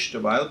published a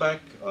while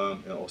back,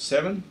 in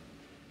 2007,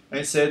 and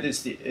it said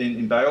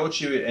in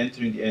biology we're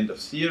entering the end of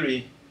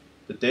theory.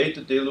 The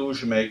data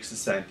deluge makes the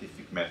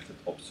scientific method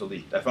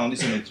obsolete. I found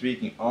this an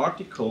intriguing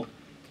article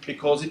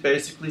because it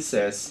basically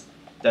says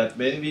that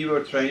when we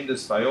were trained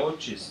as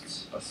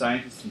biologists, or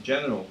scientists in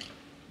general,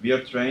 we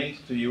are trained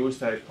to use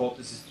the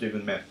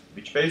hypothesis-driven method,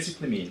 which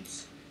basically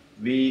means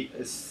we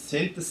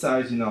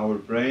synthesize in our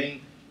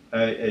brain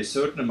a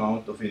certain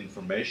amount of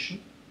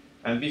information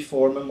and we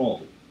form a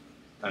model.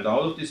 And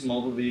out of this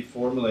model we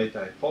formulate a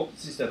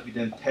hypothesis that we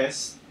then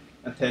test,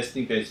 and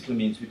testing basically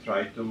means we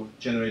try to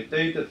generate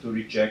data to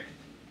reject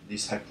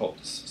this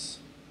hypothesis.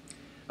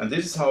 And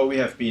this is how we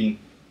have been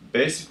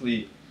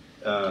basically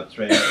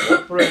trained to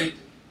operate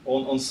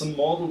on some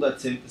model that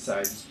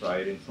synthesizes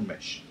prior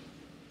information.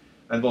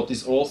 And what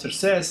this author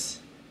says,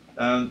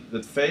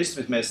 that faced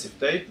with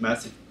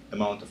massive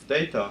amount of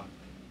data,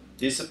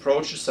 this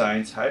approach to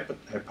science,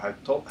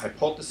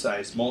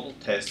 hypothesized model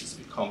test, is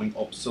becoming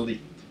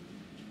obsolete.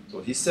 So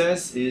what he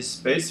says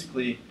is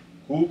basically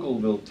Google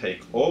will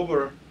take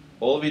over.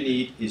 All we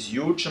need is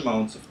huge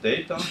amounts of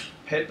data,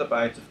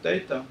 petabytes of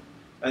data,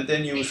 and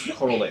then use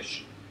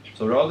correlation.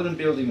 So rather than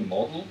building a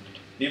model,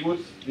 we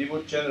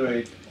would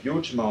generate a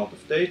huge amount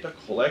of data,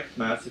 collect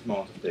massive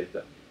amount of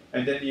data,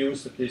 and then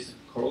use statistical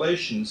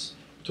correlations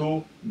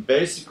to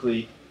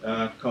basically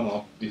come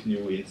up with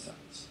new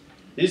insights.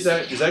 This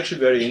is actually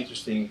a very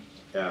interesting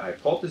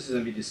hypothesis,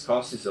 and we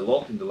discuss this a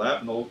lot in the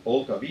lab. And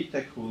Olga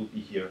Vitek, who will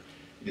be here,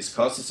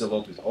 discusses a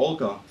lot with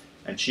Olga,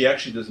 and she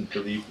actually doesn't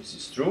believe this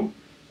is true,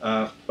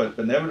 but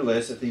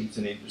nevertheless I think it's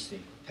an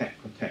interesting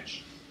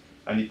contention.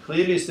 And it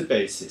clearly is the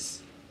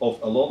basis of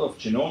a lot of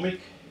genomic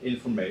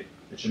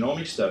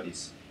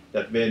studies,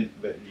 that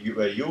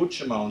where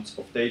huge amounts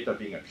of data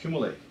being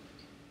accumulated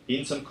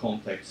in some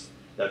context,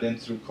 that then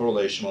through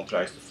correlation one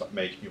tries to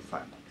make new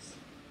findings.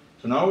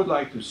 So now I would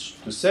like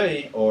to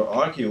say or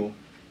argue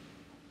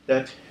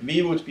that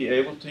we would be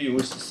able to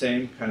use the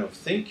same kind of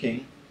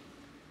thinking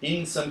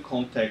in some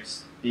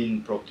context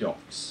in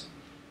proteomics.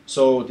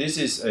 So this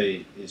is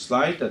a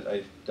slide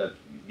that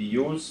we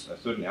use,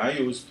 certainly I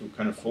use, to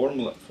kind of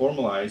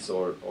formalize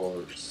or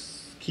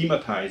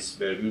schematize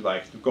where we would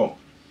like to go.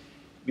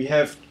 We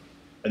have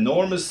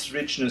enormous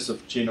richness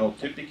of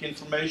genotypic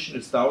information.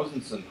 It's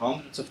thousands and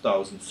hundreds of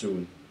thousands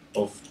soon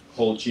of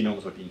whole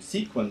genomes are being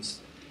sequenced,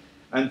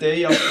 and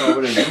they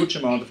uncover a huge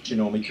amount of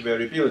genomic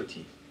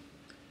variability.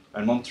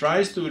 And one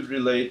tries to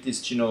relate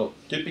this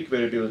genotypic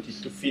variability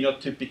to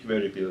phenotypic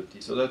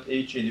variability, so that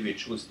each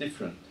individual is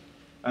different.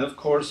 And of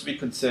course, we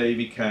can say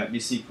we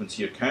sequence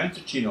here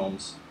cancer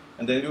genomes,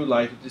 and then we would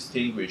like to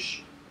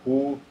distinguish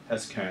who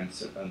has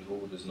cancer and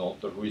who does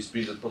not, or who is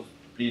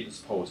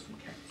predisposed from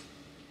cancer,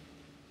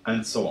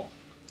 and so on.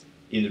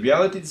 In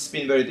reality, it's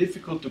been very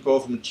difficult to go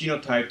from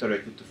genotype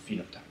directly to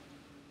phenotype.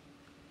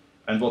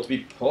 And what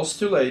we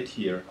postulate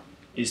here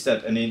is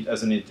that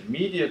as an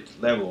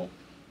intermediate level,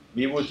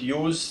 we would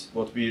use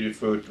what we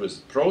refer to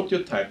as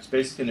proteotypes,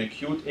 basically an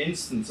acute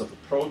instance of a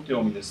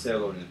proteome in a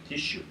cell or in a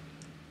tissue.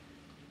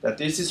 That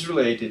this is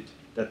related,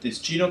 that this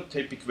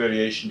genotypic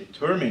variation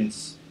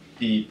determines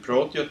the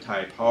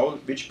proteotype,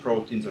 which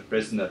proteins are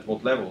present at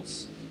what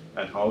levels,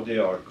 and how they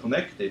are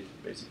connected,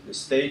 basically the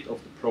state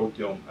of the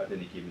proteome at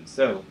any given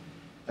cell.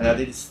 And that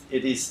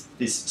it is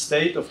this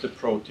state of the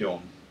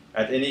proteome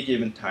at any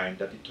given time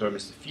that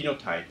determines the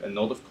phenotype, and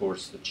not, of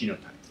course, the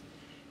genotype.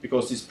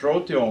 Because this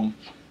proteome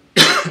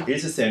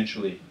is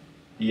essentially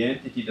the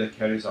entity that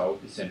carries out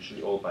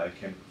essentially all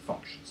biochemical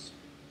functions.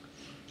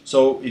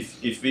 So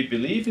if we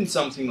believe in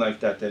something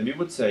like that, then we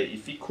would say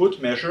if we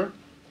could measure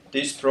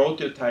this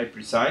proteotype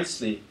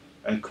precisely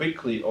and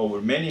quickly over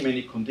many,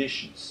 many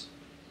conditions,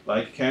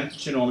 like cancer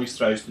genomics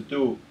tries to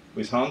do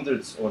with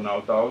hundreds or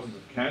now thousands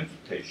of cancer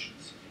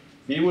patients,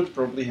 we would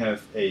probably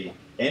have an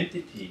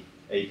entity,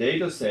 a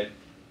data set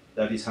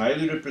that is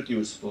highly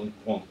reproducible and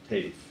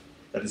quantitative,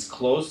 that is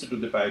closer to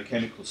the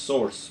biochemical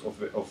source of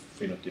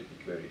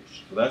phenotypic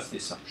variation. So that's the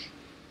assumption.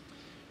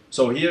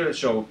 So here I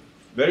show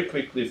very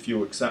quickly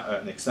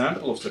an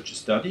example of such a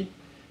study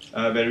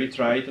where we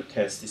try to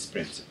test this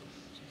principle.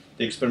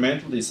 The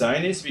experimental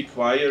design is we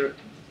acquire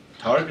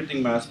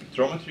targeting mass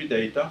spectrometry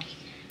data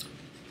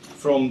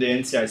from the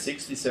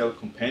NCI60 cell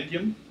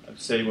compendium. I'll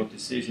say what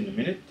this is in a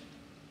minute.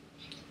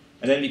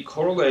 And then we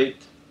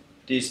correlate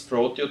these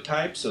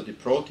proteotypes, so the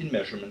protein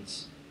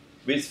measurements,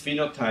 with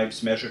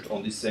phenotypes measured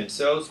on these same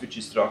cells, which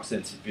is drug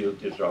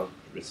sensitivity or drug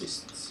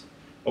resistance.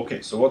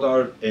 Okay, so what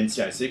are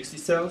NCI60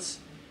 cells?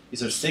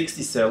 These are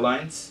 60 cell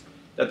lines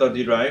that are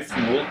derived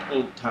from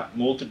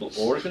multiple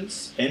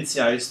organs.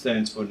 NCI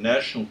stands for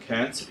National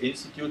Cancer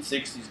Institute,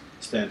 60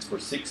 stands for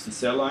 60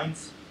 cell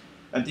lines.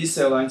 And these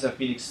cell lines have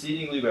been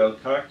exceedingly well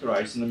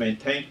characterized and are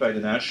maintained by the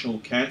National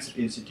Cancer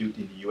Institute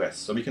in the US.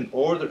 So we can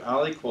order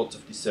aliquots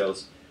of these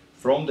cells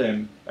from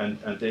them and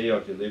they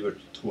are delivered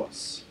to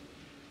us.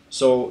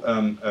 So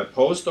a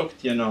postdoc,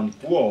 Tianan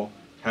Buo,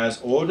 has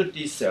ordered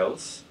these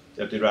cells.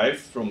 They're derived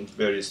from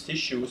various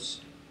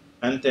tissues,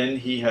 and then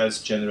he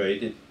has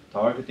generated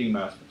targeting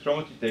mass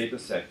spectrometry data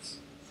sets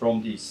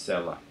from these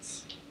cell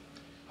lines.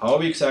 How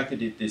we exactly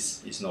did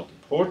this is not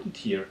important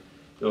here,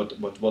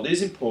 but what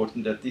is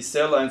important is that these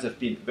cell lines have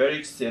been very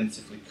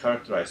extensively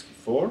characterized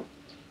before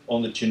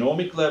on the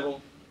genomic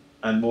level,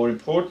 and more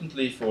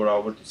importantly for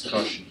our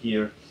discussion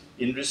here,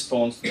 in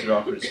response to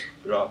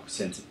drug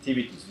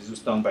sensitivities. This was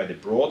done by the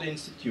Broad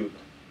Institute.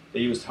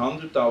 They used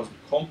 100,000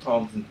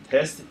 compounds and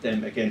tested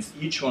them against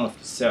each one of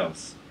the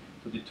cells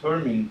to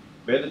determine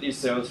whether these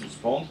cells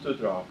respond to a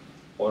drug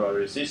or are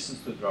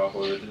resistant to a drug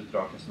or whether the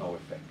drug has no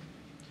effect.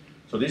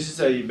 So this is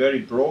a very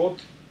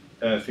broad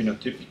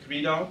phenotypic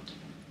readout.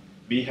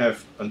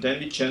 And then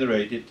we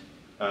generated,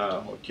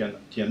 or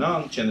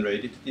Tianan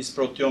generated this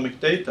proteomic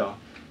data,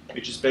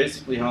 which is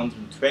basically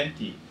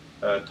 120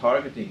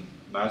 targeting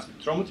mass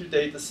spectrometry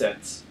data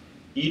sets,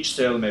 each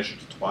cell measured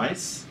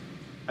twice,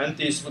 and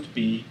this would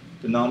be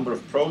the number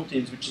of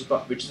proteins, which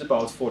is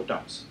about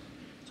 4,000.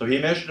 So he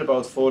measured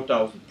about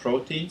 4,000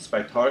 proteins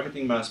by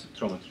targeting mass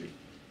spectrometry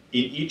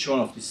in each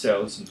one of the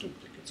cells in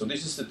duplicate. So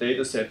this is the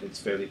data set, it's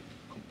fairly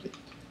complete.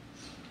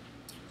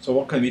 So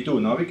what can we do?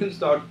 Now we can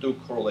start to do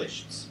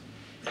correlations.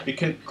 We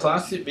can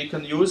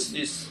use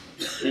this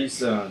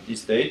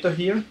data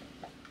here,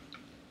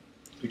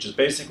 which is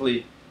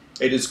basically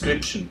a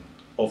description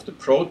of the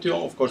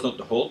proteome, of course not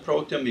the whole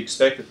proteome. We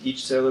expect that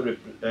each cell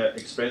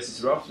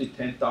expresses roughly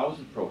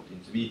 10,000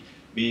 proteins.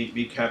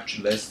 We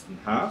capture less than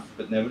half,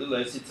 but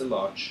nevertheless it's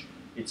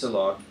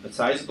a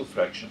sizable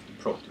fraction of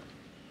the proteome.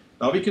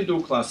 Now we can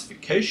do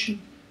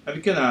classification, and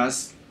we can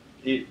ask,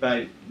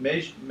 by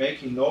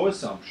making no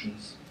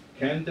assumptions,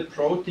 can the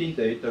protein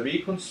data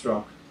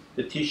reconstruct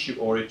the tissue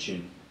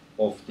origin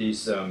of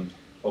these cells?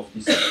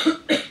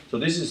 So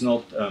this is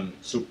not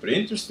super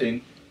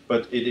interesting,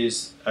 but it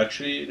is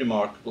actually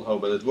remarkable how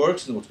well it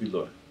works and what we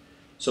learn.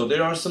 So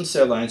there are some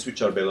cell lines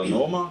which are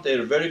melanoma. They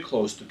are very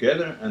close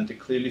together, and they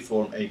clearly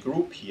form a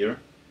group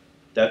here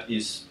that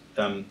is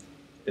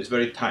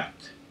very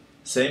tight.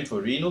 Same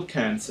for renal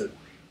cancer,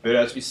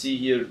 whereas we see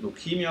here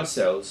leukemia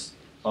cells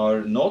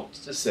are not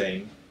the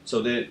same, so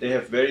they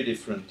have very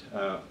different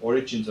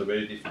origins of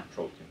very different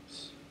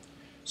proteins.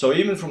 So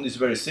even from this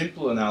very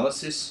simple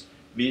analysis,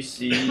 we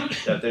see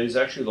that there is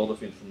actually a lot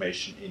of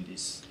information in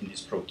these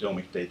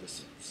proteomic data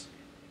sets.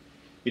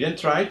 We then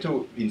try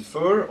to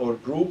infer or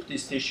group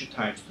these tissue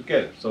types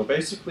together. So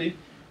basically,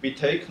 we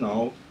take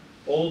now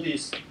all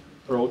these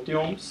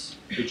proteomes,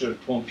 which are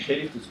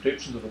quantitative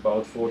descriptions of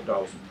about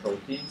 4,000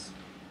 proteins,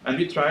 and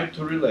we try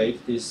to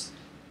relate this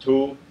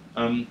to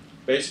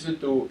basically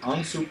to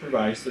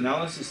unsupervised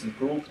analysis and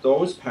group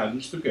those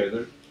patterns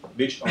together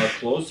which are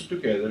closer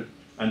together,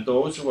 and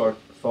those who are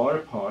far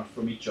apart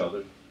from each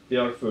other, they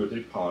are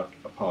further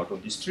apart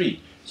on this tree.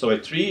 So a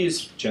tree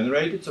is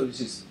generated, so this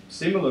is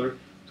similar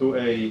to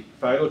a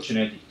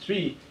phylogenetic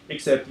tree,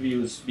 except we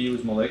use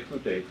molecular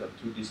data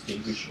to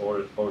distinguish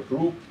or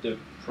group the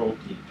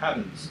protein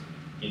patterns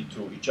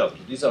into each other.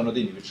 So these are not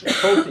individual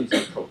proteins,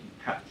 but protein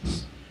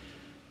patterns.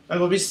 And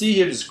what we see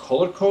here is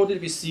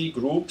color-coded. We see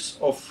groups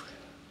of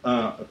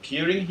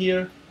appearing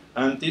here,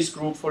 and this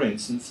group, for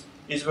instance,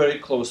 is very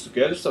close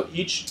together. So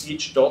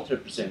each dot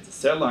represents a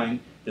cell line.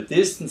 The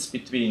distance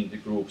between the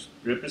groups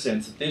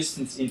represents the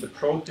distance in the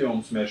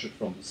proteomes measured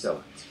from the cell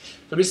lines.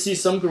 So we see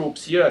some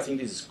groups here, I think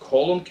this is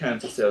colon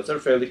cancer cells, are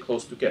fairly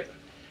close together.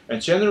 And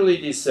generally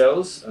these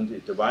cells,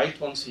 and the white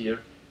ones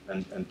here,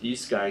 and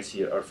these guys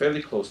here, are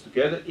fairly close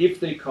together if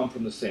they come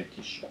from the same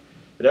tissue.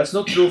 But that's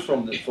not true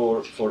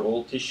for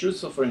all tissues.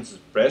 So for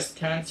instance, breast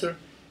cancer,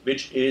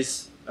 which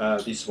is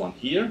this one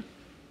here,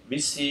 we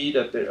see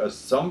that there are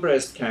some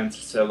breast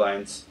cancer cell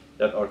lines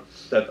that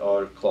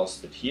are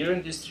clustered here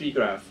in this tree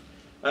graph,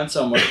 and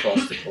some are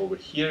clustered over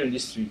here in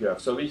this tree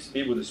graph. So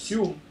we would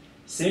assume,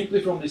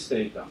 simply from this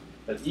data,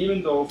 that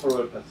even though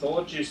for a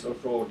pathologist or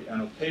for the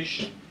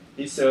annotation,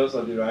 these cells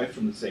are derived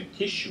from the same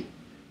tissue,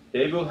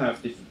 they will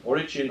have different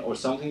origin or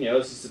something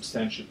else is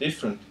substantially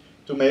different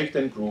to make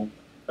them group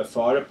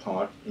far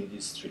apart in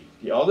this tree.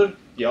 The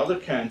other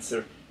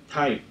cancer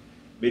type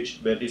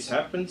where this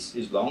happens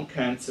is lung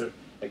cancer.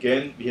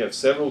 Again, we have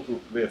several.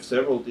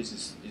 This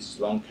is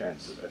lung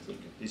cancer, I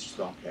think. This is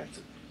lung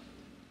cancer.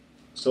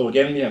 So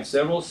again, we have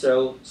several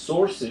cell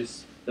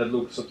sources that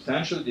look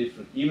substantially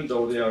different, even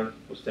though they are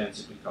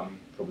ostensibly coming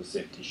from the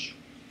same tissue.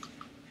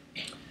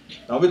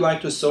 Now we'd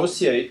like to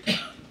associate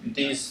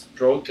these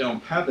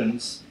proteome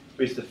patterns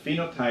with the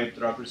phenotype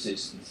drug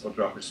resistance or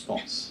drug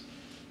response.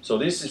 So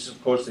this is,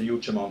 of course, a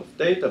huge amount of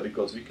data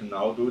because we can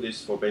now do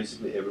this for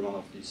basically every one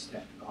of these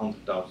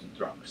 100,000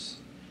 drugs.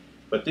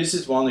 But this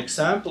is one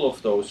example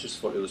of those just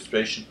for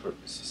illustration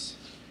purposes.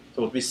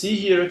 So what we see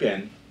here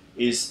again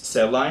is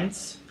cell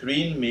lines.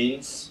 Green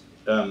means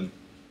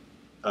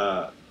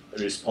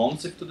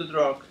responsive to the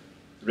drug.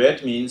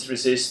 Red means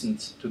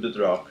resistant to the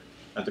drug.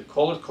 And the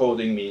color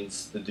coding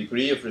means the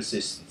degree of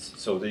resistance.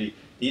 So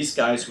these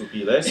guys will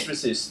be less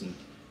resistant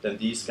than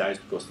these guys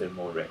because they're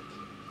more red.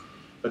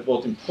 But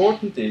what's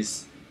important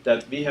is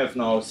that we have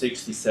now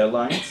 60 cell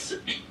lines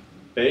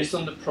based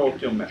on the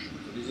proteome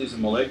measurement. So this is a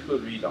molecular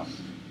readout.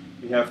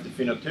 We have the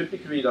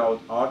phenotypic readout.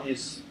 Are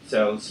these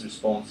cells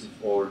responsive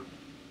or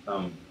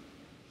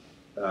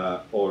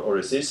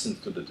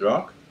resistant to the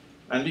drug?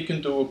 And we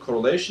can do a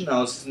correlation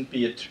analysis and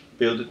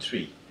build a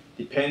tree,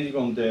 depending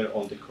on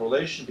the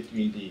correlation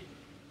between the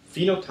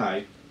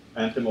phenotype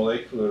and the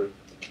molecular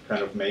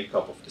kind of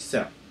makeup of the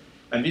cell.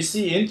 And we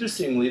see,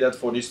 interestingly, that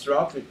for this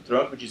drug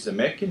which is a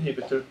MEK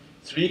inhibitor,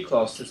 3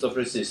 clusters of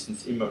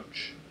resistance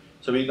emerge.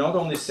 So we're not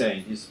only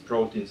saying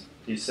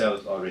these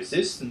cells are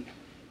resistant,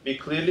 we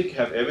clearly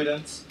have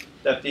evidence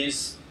that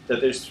there's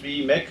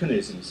 3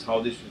 mechanisms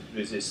how this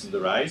resistance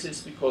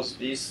arises, because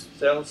these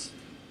cells,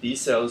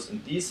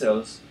 and these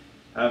cells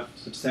have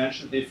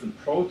substantially different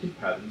protein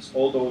patterns,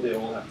 although they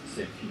all have the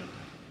same phenotype.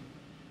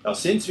 Now,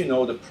 since we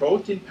know the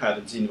protein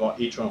patterns in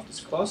each one of these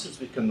clusters,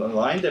 we can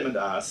align them and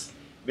ask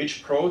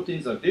which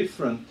proteins are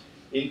different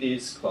in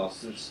these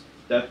clusters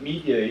that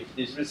mediate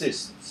this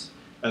resistance.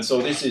 And so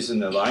this is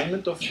an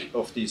alignment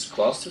of these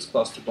clusters,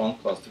 cluster 1,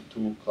 cluster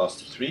 2,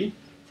 cluster 3,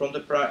 from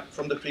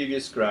the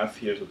previous graph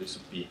here. So this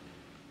would be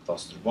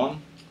cluster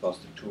 1,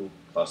 cluster 2,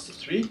 cluster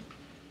 3.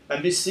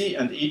 And we see,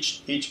 and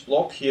each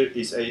block here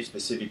is a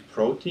specific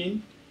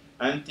protein,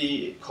 and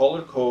the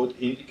color code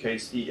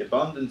indicates the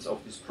abundance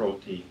of this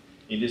protein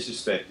in this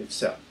respective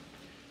cell.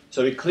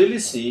 So we clearly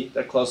see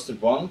that cluster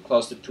 1,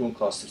 cluster 2, and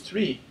cluster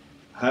 3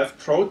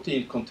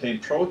 contain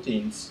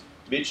proteins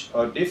which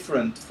are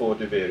different for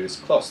the various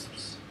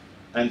clusters.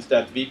 And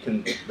that we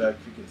can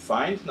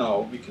find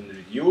now, we can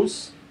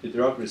reduce the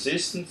drug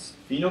resistance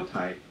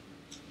phenotype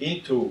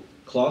into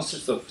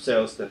clusters of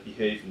cells that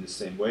behave in the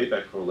same way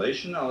by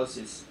correlation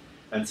analysis.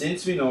 And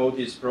since we know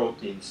these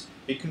proteins,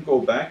 we can go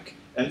back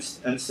and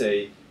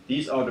say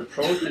these are the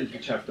proteins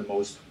which have the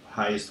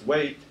highest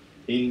weight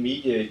in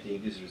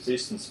mediating this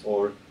resistance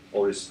or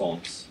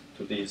response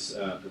to these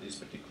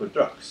particular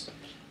drugs.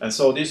 And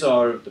so these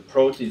are the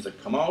proteins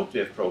that come out. We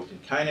have protein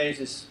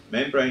kinases,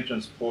 membrane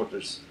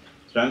transporters,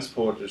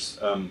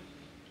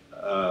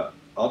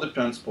 other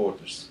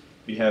transporters.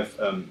 We have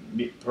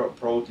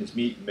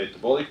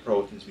metabolic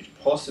proteins which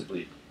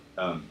possibly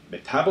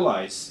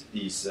metabolize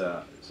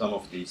some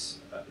of these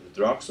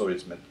drugs or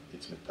its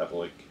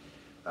metabolic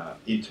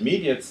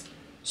intermediates.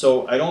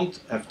 So I don't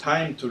have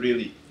time to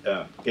really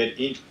get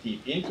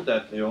deep into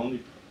that. The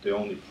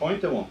only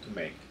point I want to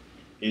make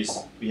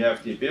is we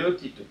have the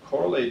ability to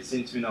correlate,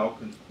 since we now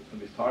can,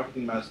 with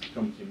targeting mass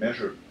spectrometry,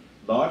 measure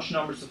large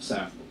numbers of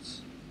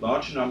samples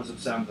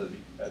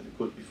that we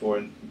could before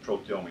in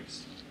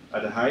proteomics.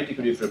 At a high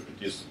degree of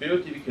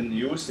reproducibility, we can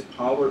use the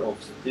power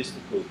of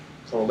statistical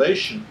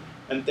correlation,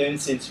 and then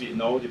since we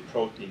know the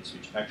proteins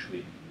which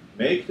actually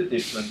make the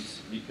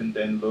difference, we can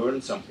then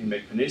learn something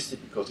mechanistic,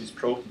 because these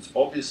proteins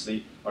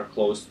obviously are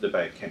close to the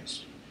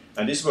biochemistry.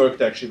 And this worked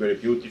actually very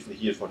beautifully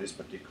here for this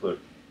particular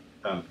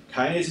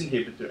kinase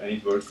inhibitor, and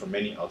it worked for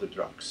many other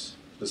drugs.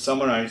 To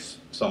summarize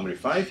summary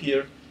 5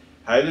 here,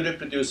 highly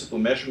reproducible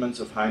measurements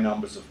of high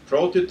numbers of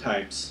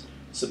proteotypes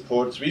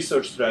supports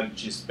research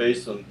strategies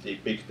based on the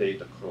big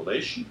data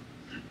correlation.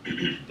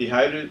 The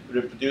highly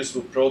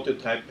reproducible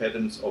prototype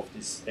patterns of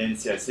this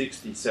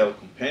NCI60 cell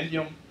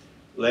compendium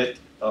led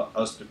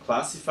us to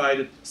classify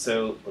the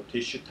cell or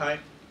tissue type,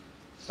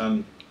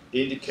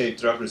 indicate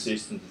drug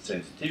resistance and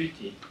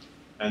sensitivity,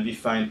 and we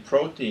find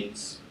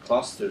proteins,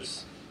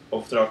 clusters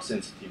of drug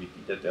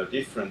sensitivity that are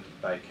different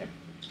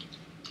biochemically.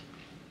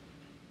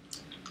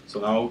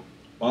 So now,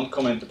 one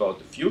comment about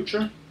the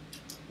future.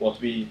 What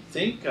we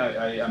think,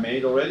 I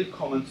made already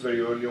comments very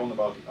early on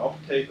about the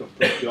uptake of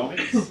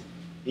proteomics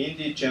in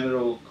the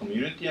general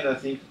community, and I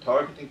think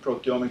targeting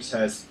proteomics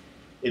has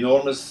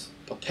enormous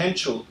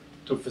potential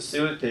to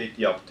facilitate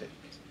the uptake.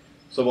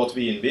 So what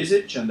we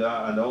envisage, and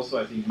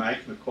also I think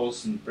Mike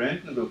McCausland and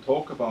Brendan will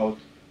talk about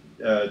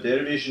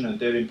their vision and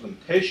their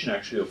implementation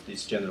actually of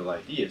these general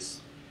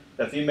ideas,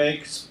 that we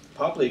make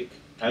public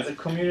as a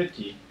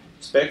community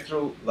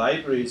spectral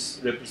libraries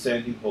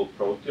representing whole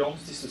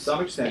proteomes. This to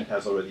some extent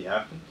has already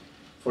happened.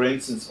 For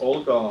instance,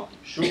 Olga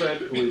Schubert,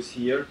 who is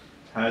here,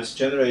 has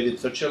generated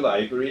such a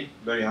library,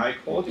 very high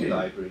quality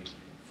library,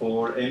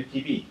 for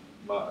MTB,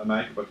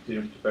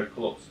 Mycobacterium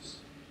tuberculosis.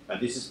 And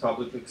this is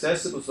publicly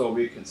accessible, so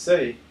we can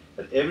say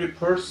that every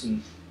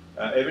person,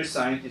 every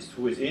scientist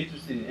who is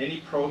interested in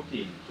any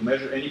protein, to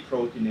measure any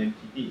protein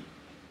MTB,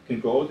 can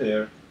go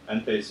there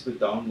and basically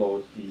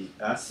download the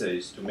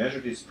assays to measure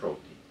this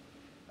protein.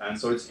 And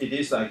so it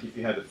is like if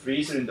you had a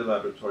freezer in the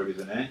laboratory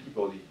with an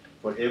antibody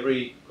for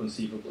every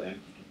conceivable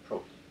MTB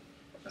protein.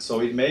 And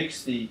so it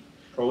makes the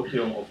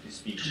proteome of this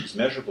species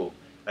measurable,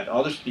 and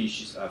other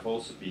species have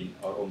also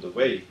are on the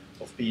way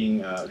of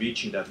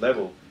reaching that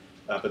level,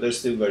 but there's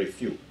still very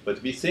few.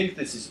 But we think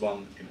this is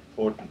one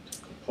important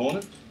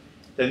component.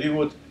 Then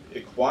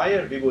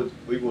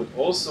we would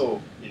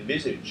also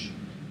envisage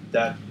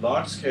that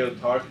large-scale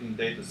targeting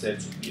data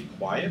sets would be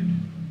acquired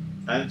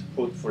and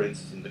put, for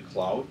instance, in the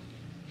cloud,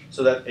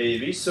 so that a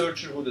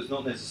researcher who does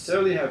not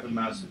necessarily have a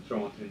mass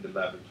spectrometer in the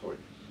laboratory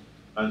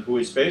and who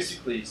is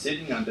basically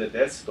sitting on their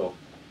desktop,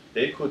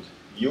 they could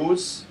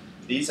use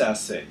these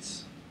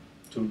assays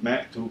to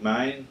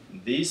mine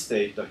these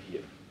data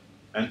here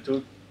and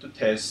to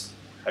test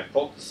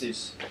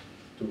hypotheses,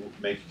 to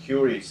make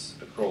queries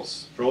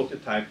across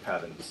prototype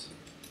patterns,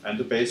 and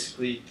to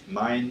basically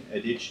mine a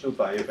digital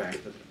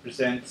biobank that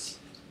represents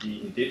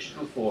in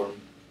digital form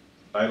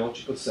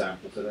biological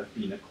samples that have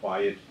been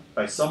acquired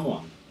by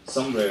someone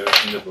somewhere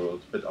in the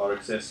world but are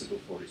accessible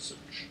for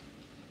research.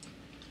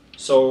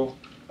 So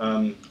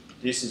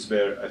this is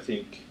where I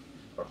think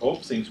or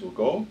hope things will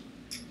go.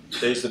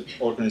 There's an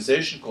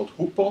organization called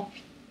HUPO,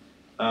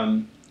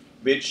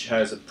 which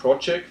has a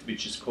project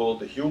which is called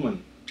the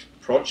Human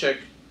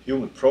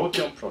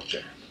Proteome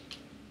Project.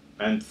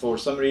 And for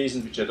some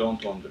reason which I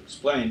don't want to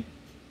explain,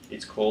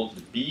 it's called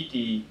the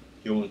BD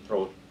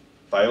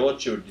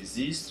Biology or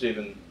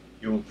Disease-Driven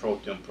Human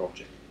Proteome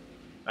Project.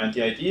 And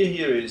the idea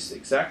here is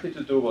exactly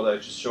to do what I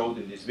just showed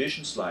in this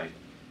vision slide,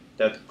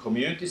 that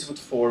communities would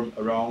form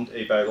around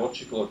a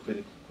biological or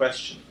clinical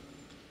question.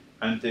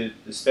 And the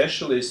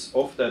specialists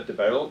of that, the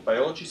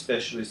biology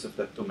specialists of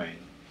that domain,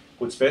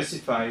 would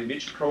specify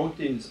which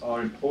proteins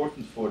are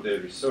important for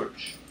their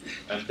research.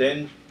 And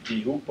then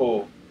the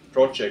HUPO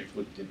project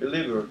would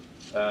deliver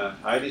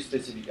highly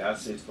specific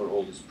assays for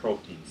all these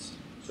proteins,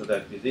 so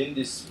that within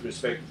this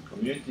respective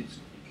communities,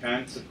 could be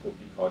cancer, could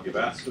be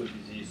cardiovascular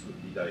disease,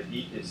 could be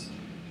diabetes,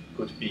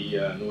 could be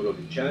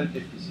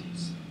neurodegenerative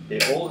disease. They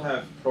all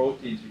have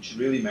proteins which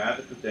really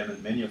matter to them,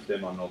 and many of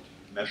them are not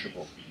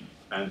measurable.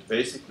 And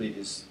basically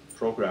this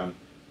program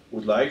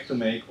would like to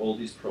make all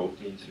these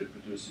proteins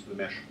reproducibly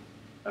measurable.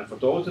 And for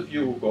those of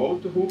you who go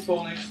to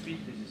HUPO next week,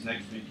 this is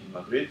next week in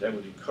Madrid, I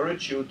would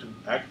encourage you to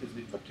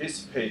actively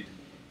participate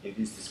in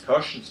these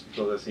discussions,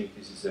 because I think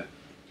this is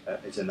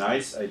it's a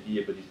nice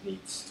idea, but it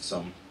needs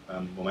some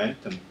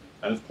momentum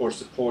and of course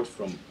support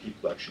from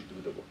people who actually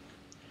do the work.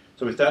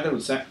 So with that, I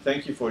would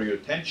thank you for your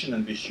attention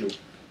and wish you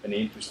an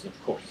interesting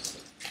course.